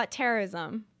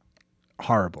 Terrorism.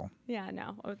 Horrible. Yeah,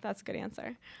 no, that's a good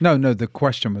answer. No, the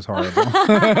question was horrible.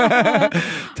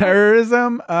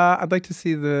 Terrorism. I'd like to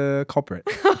see the culprit.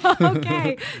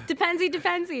 Okay.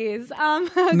 Dependsies.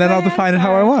 And then I'll define it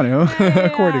how I want to, Yeah.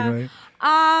 accordingly.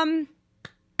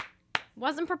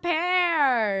 Wasn't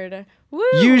prepared. Woo.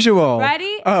 Usual.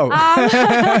 Ready?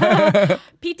 Oh.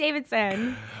 Pete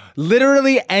Davidson.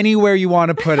 Literally anywhere you want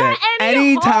to put it.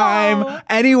 Any Anytime, hole.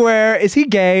 anywhere. Is he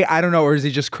gay? I don't know. Or is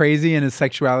he just crazy and his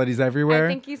sexuality's everywhere? I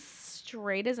think he's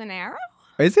straight as an arrow.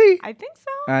 Is he? I think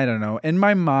so. I don't know. In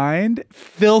my mind,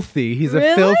 filthy. He's a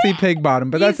Really? filthy pig bottom,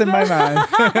 but that's in my mind.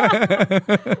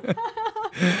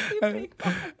 You big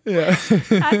bottom. Yeah.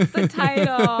 That's the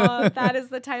title. That is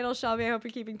the title, Shelby. I hope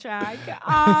you're keeping track.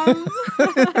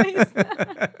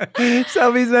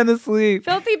 Shelby's been asleep.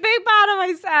 Filthy big bottom,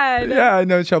 I said. Yeah, I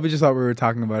know. Shelby just thought we were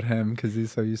talking about him because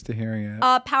he's so used to hearing it.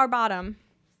 Power bottom.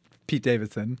 Pete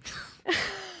Davidson.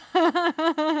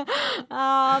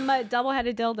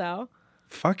 Double-headed dildo.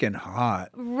 Fucking hot.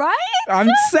 Right? I'm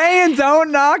saying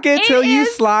don't knock it till you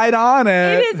slide on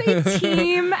it. It is a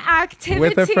team activity.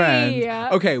 With a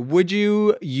friend. Okay, would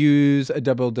you use a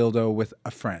double dildo with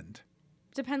a friend?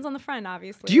 Depends on the friend,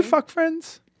 obviously. Do you fuck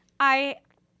friends? I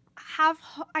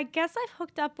guess I've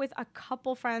hooked up with a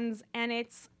couple friends, and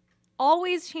it's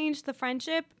always changed the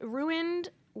friendship, ruined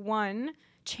one,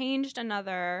 changed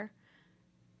another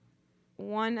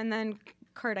one, and then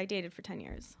Kurt I dated for 10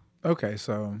 years. Okay,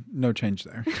 so no change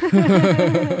there. Yeah,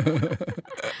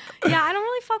 I don't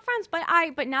really fuck friends,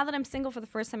 but now that I'm single for the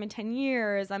first time in 10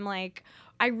 years, I'm like,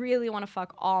 I really want to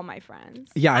fuck all my friends.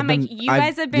 Yeah, I'm like, you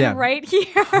guys have been right here.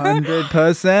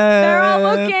 100%. They're all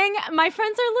looking. My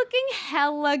friends are looking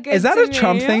hella good. Is that to a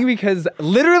Trump me. thing? Because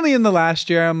literally in the last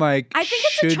year, I'm like, I think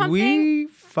it's a should Trump we thing.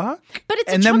 fuck? But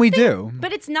it's and a then Trump we thing, do.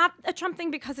 But it's not a Trump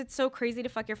thing because it's so crazy to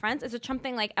fuck your friends. It's a Trump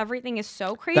thing like everything is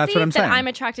so crazy That's what I'm that saying. I'm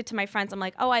attracted to my friends. I'm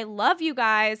like, oh, I love you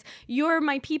guys. You're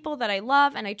my people that I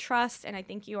love and I trust, and I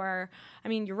think you are. I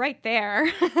mean, you're right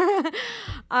there.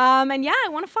 And yeah, I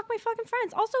want to fuck my fucking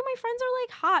friends. Also, my friends are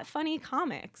like hot, funny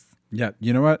comics. Yeah,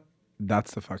 you know what?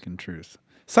 That's the fucking truth.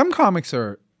 Some comics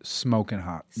are smoking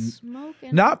hot.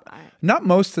 Smoking. Not hot. not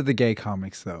most of the gay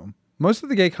comics though. Most of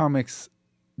the gay comics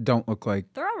don't look like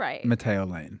They're all right. Mateo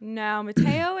Lane. No,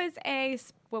 Mateo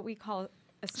is what we call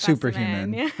a specimen.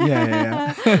 Superhuman.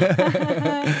 Yeah.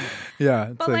 Yeah.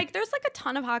 It's But like, there's like a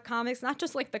ton of hot comics, not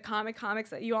just like the comics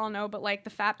that you all know, but like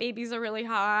the fat babies are really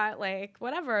hot, like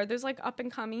whatever. There's like up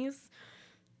and comies.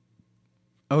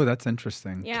 oh, that's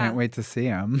interesting. Yeah. Can't wait to see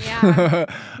him. Yeah.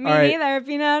 Me All right. neither, if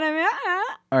you know what I mean.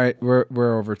 All right,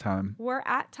 we're over time. We're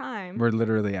at time. We're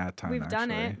literally at time. We've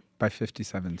done actually, it. by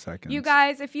 57 seconds. You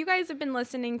guys, if you guys have been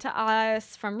listening to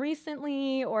us from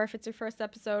recently, or if it's your first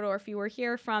episode, or if you were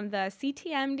here from the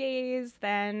CTM days,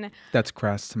 then That's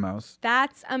crass to mouse.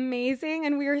 that's amazing.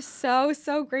 And we are so,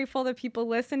 so grateful that people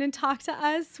listen and talk to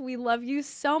us. We love you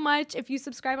so much. If you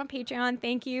subscribe on Patreon,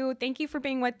 thank you. Thank you for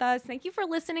being with us. Thank you for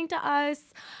listening to us.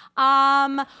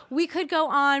 We could go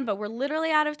on, but we're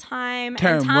literally out of time.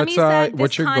 Karen, and Tommy what's said your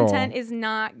this goal? content is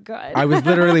not good. I was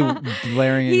literally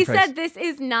blaring in He your face. said this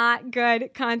is not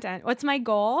good content. What's my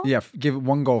goal? Yeah, give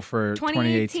one goal for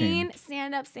 2018.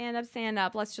 Stand up, stand up, stand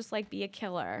up. Let's just like be a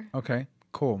killer. Okay,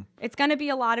 cool. It's gonna be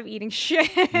a lot of eating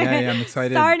shit. Yeah, I'm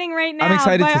excited. Starting right now. I'm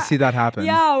excited to but- see that happen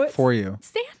Yo, for you.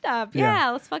 Stand up. Yeah. Yeah,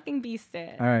 let's fucking beast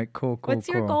it. All right, cool. What's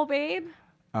your goal, babe?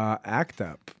 Act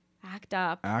up. Act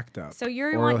up. Act up. So you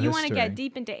Oral want to history. get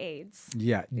deep into AIDS.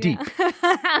 Yeah, deep.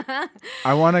 I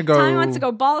want to go. Tommy wants to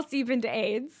go balls deep into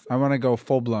AIDS. I want to go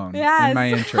full blown Yes. in my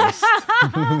interest.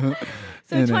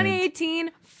 So In AIDS.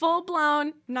 2018, full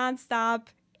blown, nonstop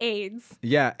AIDS.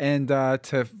 Yeah, and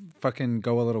to fucking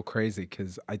go a little crazy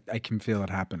because I can feel it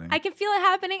happening. I can feel it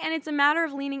happening, and it's a matter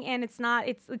of leaning in. It's not.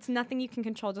 It's nothing you can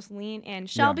control. Just lean in.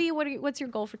 Shelby, what's your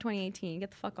goal for 2018?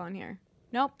 Get the fuck on here.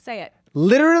 Nope. Say it.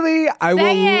 Literally, I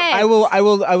Say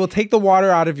will take the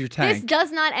water out of your This tank. does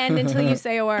not end until you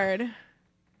say a word.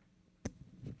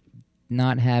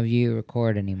 Not have you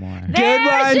record anymore. Good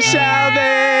one, she Shelby.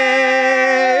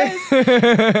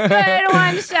 Good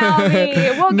one, Shelby.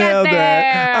 We'll Nailed get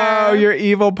there. it. Oh, your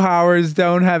evil powers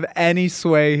don't have any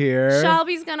sway here.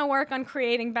 Shelby's gonna work on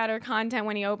creating better content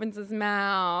when he opens his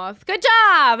mouth. Good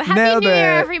job. Happy Nailed New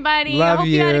Year, it. everybody. Love I hope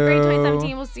you had a great you.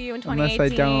 2017. We'll see you in Unless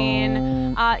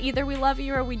 2018. I don't. Either we love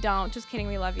you or we don't. Just kidding,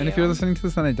 we love you. And if you're listening to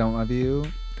this and I don't love you,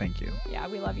 thank you. Yeah,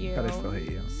 we love you. But I still hate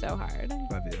you. So hard.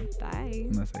 Love you. Bye.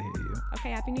 Unless I hate you. Okay,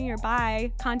 Happy New Year.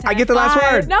 Bye. Content. I get the last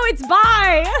Bye. word. No, it's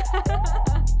bye.